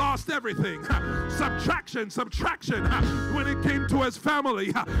Job lost everything. Subtraction when it came to his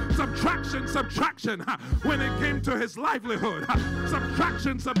family. Subtraction when it came to his livelihood.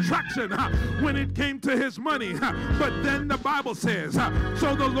 Subtraction when it came to his money. But then the Bible says,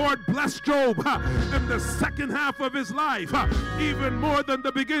 so the Lord blessed Job in the second half of his life even more than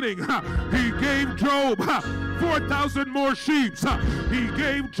the beginning. He gave Job 4,000 more sheep. He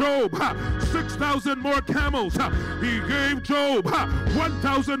gave Job 6,000 more camels. He gave Job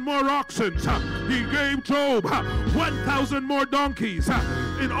 1,000 more oxen. He gave Job 1,000 more donkeys.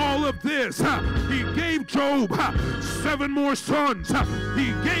 In all of this, he gave Job 7 more sons.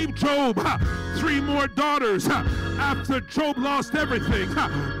 He gave Job 3 more daughters. After Job lost everything,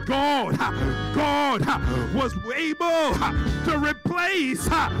 God was able to replace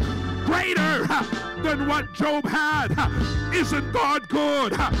greater than what Job had. Isn't God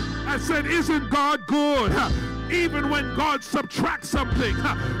good? I said, isn't God good? Even when God subtracts something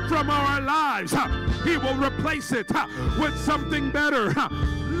from our lives, he will replace it with something better.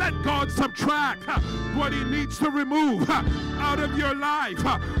 Let God subtract what he needs to remove out of your life.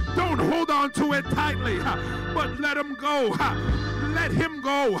 Don't hold on to it tightly, but let him go. Let him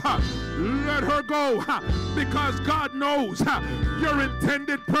go. Let her go, because God knows your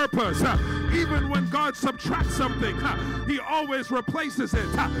intended purpose. Even when God subtracts something, he always replaces it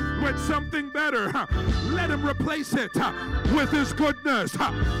with something better. Let him replace it with his goodness.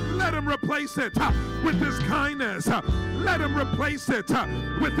 Let him replace it with his kindness. Let him replace it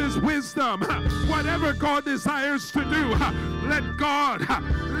with his wisdom. Whatever God desires to do, let God,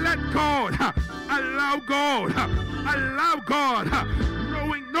 allow God,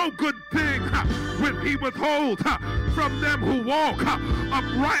 knowing no good thing will he withhold from them who walk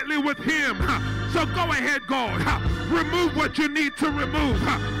uprightly with him. So go ahead, God, remove what you need to remove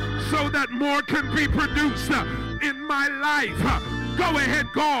so that more can be produced in my life. Go ahead,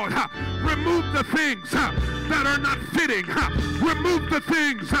 God, remove the things that are not fitting. Remove the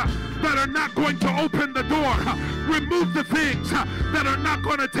things that are not going to open the door. Remove the things that are not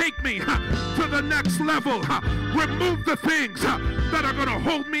going to take me to the next level. Remove the things that are going to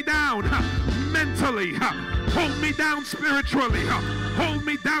hold me down mentally, hold me down spiritually, hold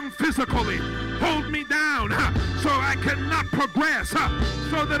me down physically, hold me down so I cannot progress,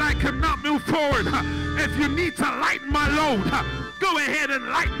 so that I cannot move forward. If you need to lighten my load, go ahead and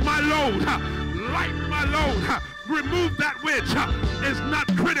lighten my load. Lighten my load. Remove that which is not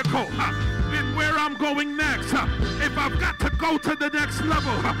critical in where I'm going next. If I've got to go to the next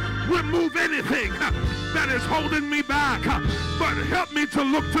level, remove anything that is holding me back. But help me to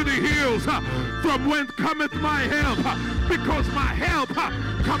look to the hills from whence cometh my help, because my help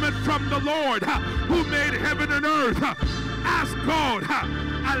cometh from the Lord who made heaven and earth. Ask God,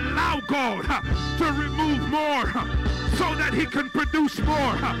 allow God to remove more so that he can produce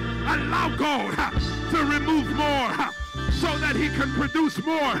more. Allow God to remove more so that he can produce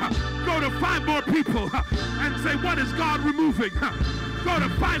more. Go to 5 more people and say, what is God removing? Go to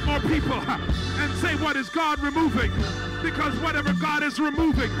 5 more people and say, what is God removing? Because whatever God is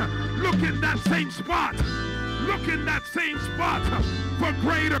removing, look in that same spot. Look in that same spot for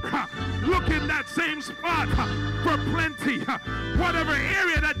greater. Look in that same spot for plenty. Whatever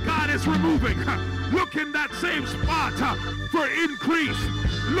area that God is removing, look in that same spot for increase.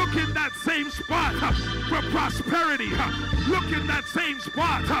 Look in that same spot for prosperity. Look in that same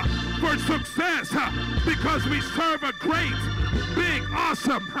spot for success, because we serve a great, big,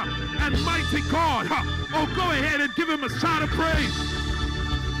 awesome, and mighty God. Oh, go ahead and give him a shout of praise.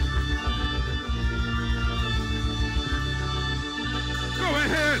 Go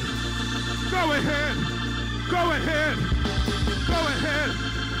ahead. Go ahead. Go ahead. Go ahead.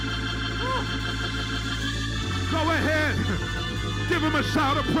 Go ahead. Give him a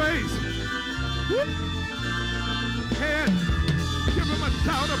shout of praise. Head. Give him a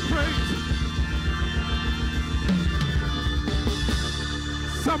shout of praise.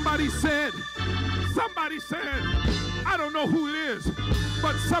 Somebody said, I don't know who it is,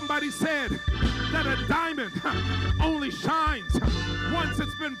 but somebody said that a diamond only shines once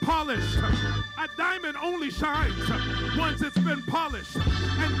it's been polished. A diamond only shines once it's been polished.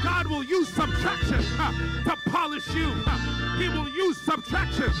 And God will use subtraction to polish you. He will use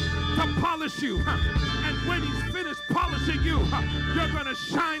subtraction to polish you. And when he's finished polishing you, you're going to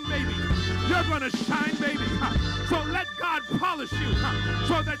shine, baby. You're going to shine, baby. So let God polish you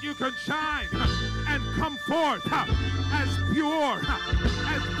so that you can shine and come forth as pure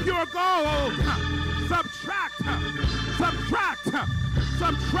gold.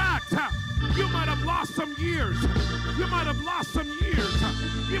 Subtract. You might have lost some years. You might have lost some years.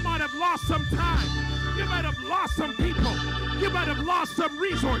 You might have lost some time. You might have lost some people. You might have lost some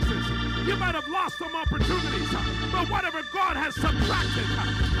resources. You might have lost some opportunities. But whatever God has subtracted,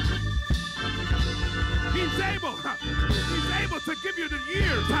 He's able to give you the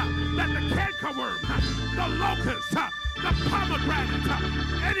years that the cankerworm, the locust, the pomegranate,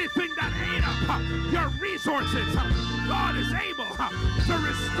 anything that ate up your resources, God is able to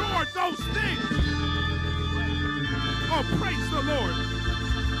restore those things. Oh, praise the Lord.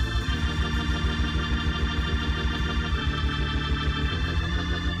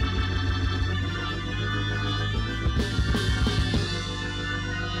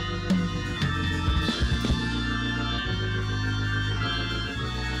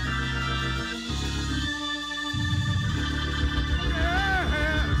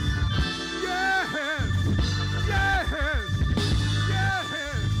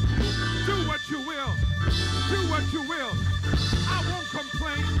 You will. I won't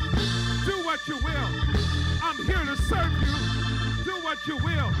complain. Do what you will. I'm here to serve you. Do what you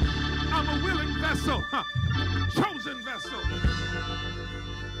will. I'm a willing vessel, chosen vessel.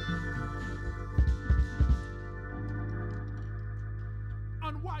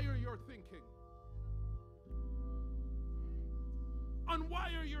 Unwire your thinking.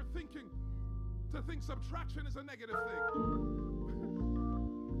 Unwire your thinking to think subtraction is a negative thing.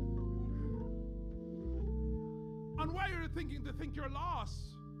 Unwire your thinking to think your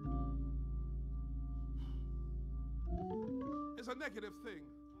loss is a negative thing.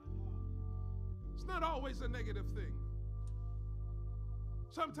 It's not always a negative thing.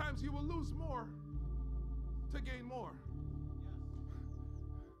 Sometimes you will lose more to gain more.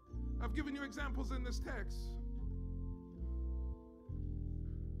 I've given you examples in this text.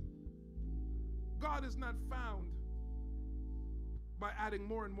 God is not found by adding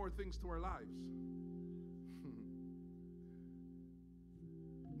more and more things to our lives.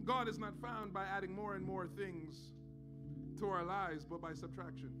 God is not found by adding more and more things to our lives, but by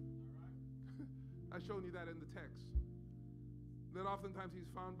subtraction. I've shown you that in the text. That oftentimes he's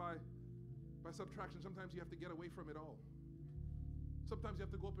found by subtraction. Sometimes you have to get away from it all. Sometimes you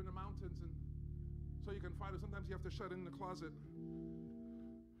have to go up in the mountains and so you can find it. Sometimes you have to shut in the closet,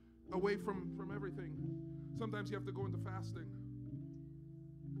 away from everything. Sometimes you have to go into fasting.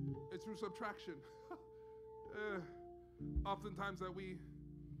 It's through subtraction. Oftentimes that we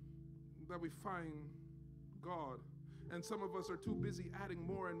find God. And some of us are too busy adding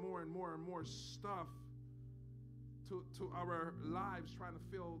more and more and more and more stuff to our lives, trying to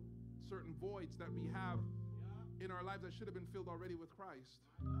fill certain voids that we have in our lives that should have been filled already with Christ.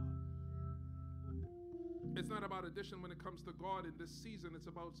 It's not about addition when it comes to God in this season. It's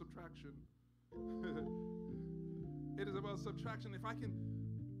about subtraction. It is about subtraction. If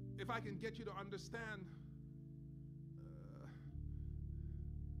I can get you to understand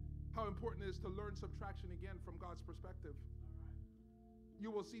how important it is to learn subtraction again from God's perspective.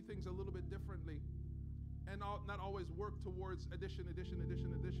 You will see things a little bit differently and not always work towards addition.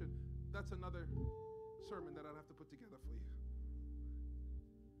 That's another sermon that I'd have to put together for you.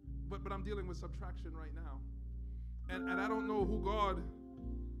 But I'm dealing with subtraction right now. And I don't know who God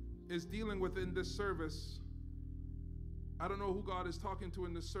is dealing with in this service. I don't know who God is talking to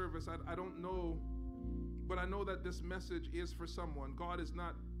in this service. I don't know, but I know that this message is for someone. God is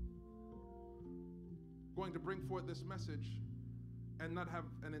not going to bring forth this message and not have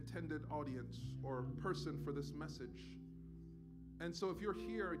an intended audience or person for this message. And so if you're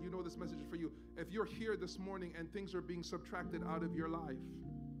here, you know this message is for you. If you're here this morning and things are being subtracted out of your life,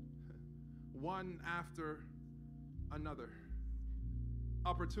 one after another,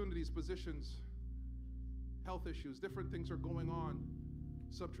 opportunities, positions, health issues, different things are going on,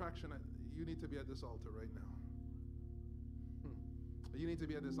 subtraction, you need to be at this altar right now. You need to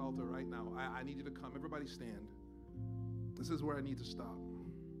be at this altar right now. I need you to come. Everybody stand. This is where I need to stop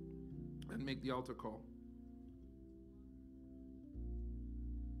and make the altar call.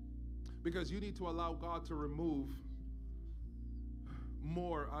 Because you need to allow God to remove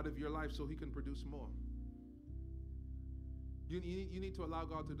more out of your life so he can produce more. You need to allow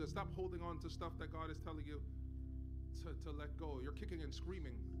God to do. Stop holding on to stuff that God is telling you to let go. You're kicking and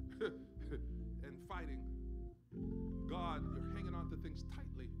screaming and fighting. God, you're hanging on to things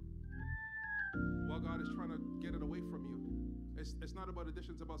tightly while God is trying to get it away from you. It's not about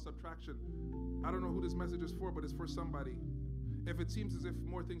addition, it's about subtraction. I don't know who this message is for, but it's for somebody. If it seems as if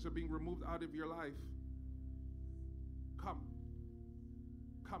more things are being removed out of your life, come.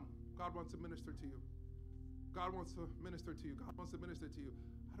 God wants to minister to you. God wants to minister to you. God wants to minister to you.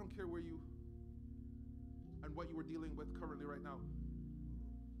 I don't care where you and what you are dealing with currently right now,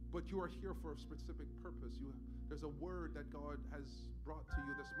 but you are here for a specific purpose. There's a word that God has brought to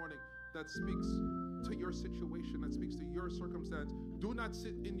you this morning that speaks to your situation, that speaks to your circumstance. Do not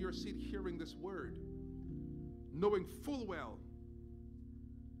sit in your seat hearing this word, knowing full well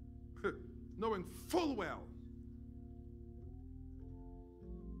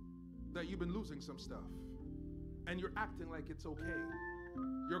that you've been losing some stuff and you're acting like it's okay.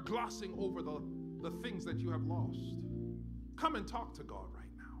 You're glossing over the things that you have lost. Come and talk to God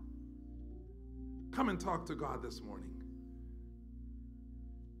right now. Come and talk to God this morning.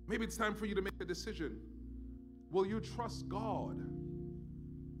 Maybe it's time for you to make a decision. Will you trust God?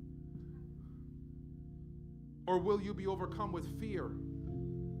 Or will you be overcome with fear?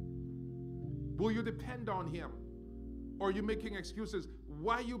 Will you depend on him? Or are you making excuses?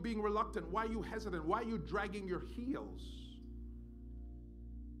 Why are you being reluctant? Why are you hesitant? Why are you dragging your heels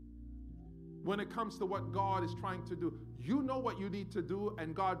when it comes to what God is trying to do? You know what you need to do,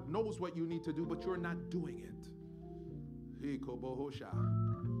 and God knows what you need to do, but you're not doing it.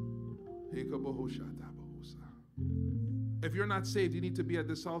 If you're not saved, you need to be at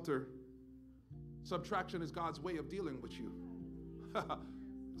this altar. Subtraction is God's way of dealing with you.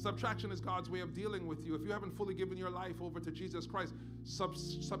 Subtraction is God's way of dealing with you. If you haven't fully given your life over to Jesus Christ,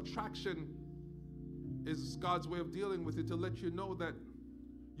 subtraction is God's way of dealing with you to let you know that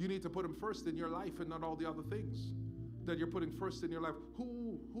you need to put him first in your life and not all the other things that you're putting first in your life.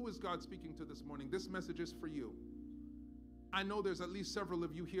 Who is God speaking to this morning? This message is for you. I know there's at least several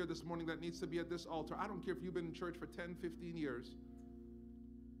of you here this morning that needs to be at this altar. I don't care if you've been in church for 10, 15 years.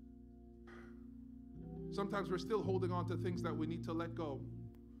 Sometimes we're still holding on to things that we need to let go.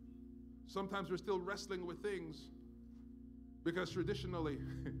 Sometimes we're still wrestling with things because traditionally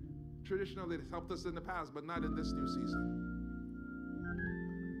it helped us in the past, but not in this new season.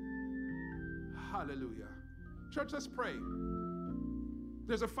 Hallelujah. Church, let's pray.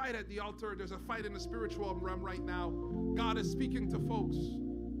 There's a fight at the altar. There's a fight in the spiritual realm right now. God is speaking to folks,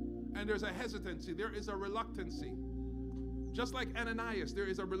 and there's a hesitancy. There is a reluctancy. Just like Ananias, there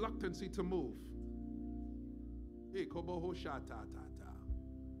is a reluctancy to move.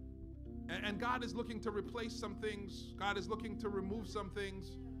 And God is looking to replace some things. God is looking to remove some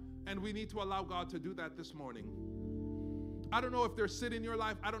things. And we need to allow God to do that this morning. I don't know if there's sin in your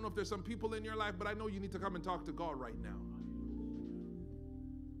life. I don't know if there's some people in your life, but I know you need to come and talk to God right now.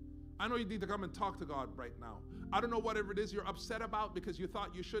 I know you need to come and talk to God right now. I don't know whatever it is you're upset about because you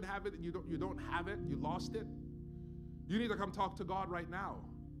thought you should have it and you don't have it. You lost it. You need to come talk to God right now.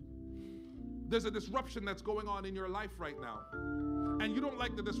 There's a disruption that's going on in your life right now. And you don't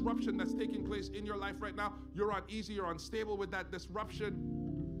like the disruption that's taking place in your life right now. You're uneasy, you're unstable with that disruption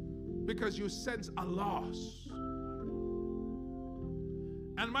because you sense a loss.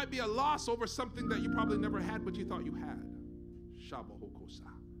 And it might be a loss over something that you probably never had, but you thought you had.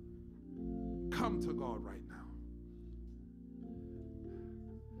 Come to God right now.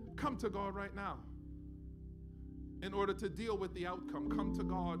 Come to God right now in order to deal with the outcome. Come to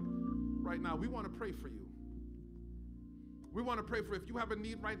God right now. We want to pray for you. We want to pray for, if you have a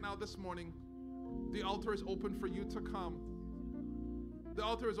need right now this morning, the altar is open for you to come. The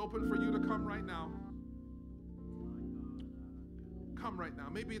altar is open for you to come right now. Come right now.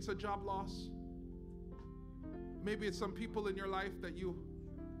 Maybe it's a job loss. Maybe it's some people in your life that you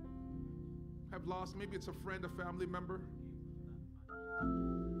have lost. Maybe it's a friend, a family member.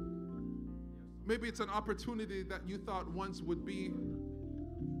 Maybe it's an opportunity that you thought once would be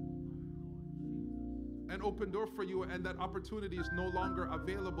an open door for you, and that opportunity is no longer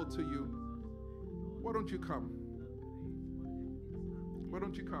available to you. Why don't you come? Why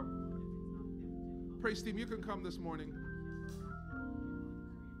don't you come? Praise team, you can come this morning.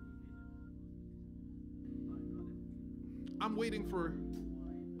 I'm waiting for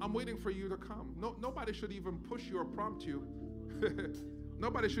you to come. Nobody should even push you or prompt you.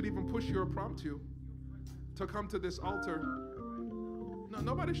 Nobody should even push you or prompt you to come to this altar. No,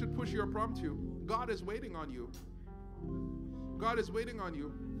 nobody should push you or prompt you. God is waiting on you. God is waiting on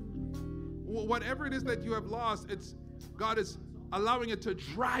you. Whatever it is that you have lost, God is allowing it to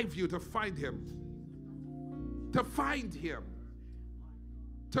drive you to find Him. To find Him.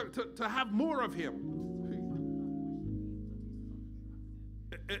 To have more of Him.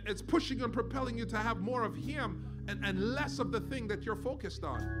 It's pushing and propelling you to have more of Him and less of the thing that you're focused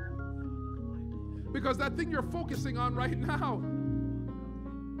on. Because that thing you're focusing on right now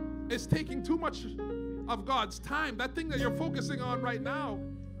is taking too much of God's time. That thing that you're focusing on right now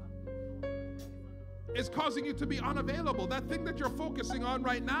is causing you to be unavailable. That thing that you're focusing on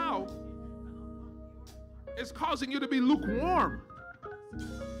right now is causing you to be lukewarm.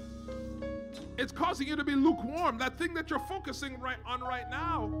 It's causing you to be lukewarm. That thing that you're focusing on right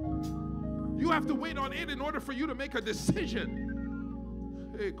now, you have to wait on it in order for you to make a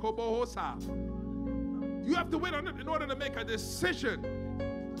decision. Hey, Kobohosa. You have to wait on it in order to make a decision.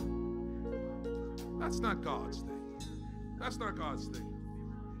 That's not God's thing. That's not God's thing.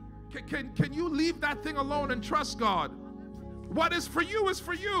 Can you leave that thing alone and trust God? What is for you is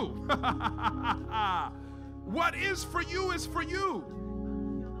for you. What is for you is for you.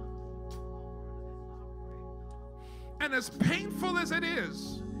 And as painful as it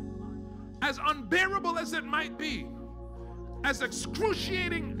is, as unbearable as it might be, as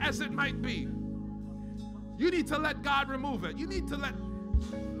excruciating as it might be, you need to let God remove it. You need to let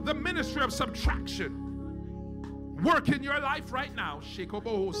the ministry of subtraction work in your life right now.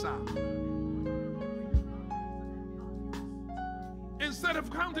 Instead of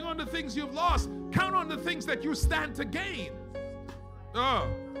counting on the things you've lost, count on the things that you stand to gain.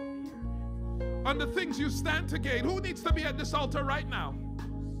 On the things you stand to gain. Who needs to be at this altar right now?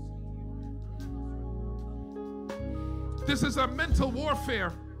 This is a mental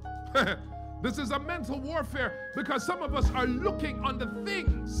warfare. This is a mental warfare because some of us are looking on the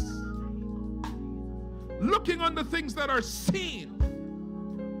things. Looking on the things that are seen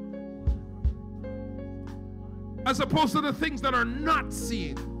as opposed to the things that are not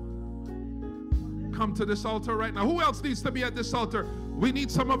seen. Come to this altar right now. Who else needs to be at this altar? We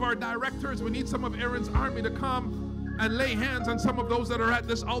need some of our directors. We need some of Aaron's army to come and lay hands on some of those that are at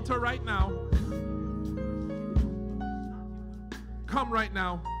this altar right now. Come right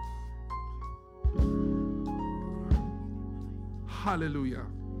now. Hallelujah.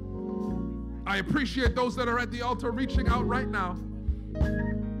 I appreciate those that are at the altar reaching out right now.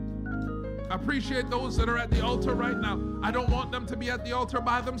 I appreciate those that are at the altar right now. I don't want them to be at the altar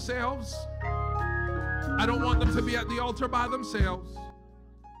by themselves. I don't want them to be at the altar by themselves.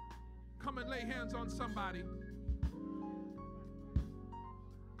 Come and lay hands on somebody.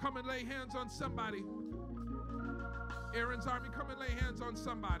 Come and lay hands on somebody. Aaron's army, come and lay hands on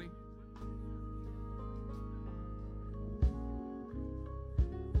somebody.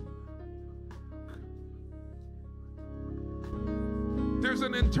 There's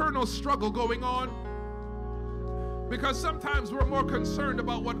an internal struggle going on because sometimes we're more concerned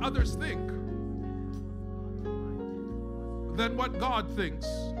about what others think than what God thinks.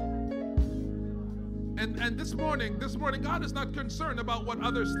 And this morning, God is not concerned about what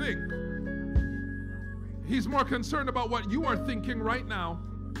others think. He's more concerned about what you are thinking right now.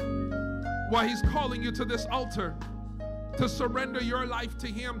 Why He's calling you to this altar to surrender your life to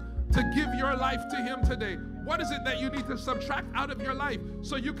Him, to give your life to Him today. What is it that you need to subtract out of your life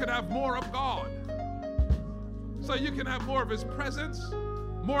so you can have more of God? So you can have more of His presence,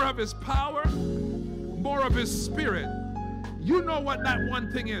 more of His power, more of His Spirit. You know what that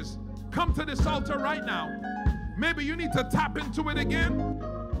one thing is. Come to this altar right now. Maybe you need to tap into it again.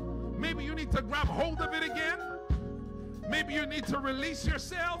 Maybe you need to grab hold of it again. Maybe you need to release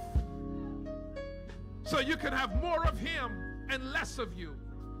yourself so you can have more of him and less of you.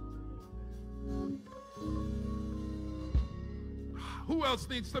 Who else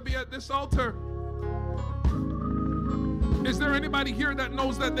needs to be at this altar? Is there anybody here that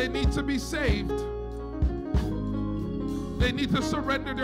knows that they need to be saved? They need to surrender their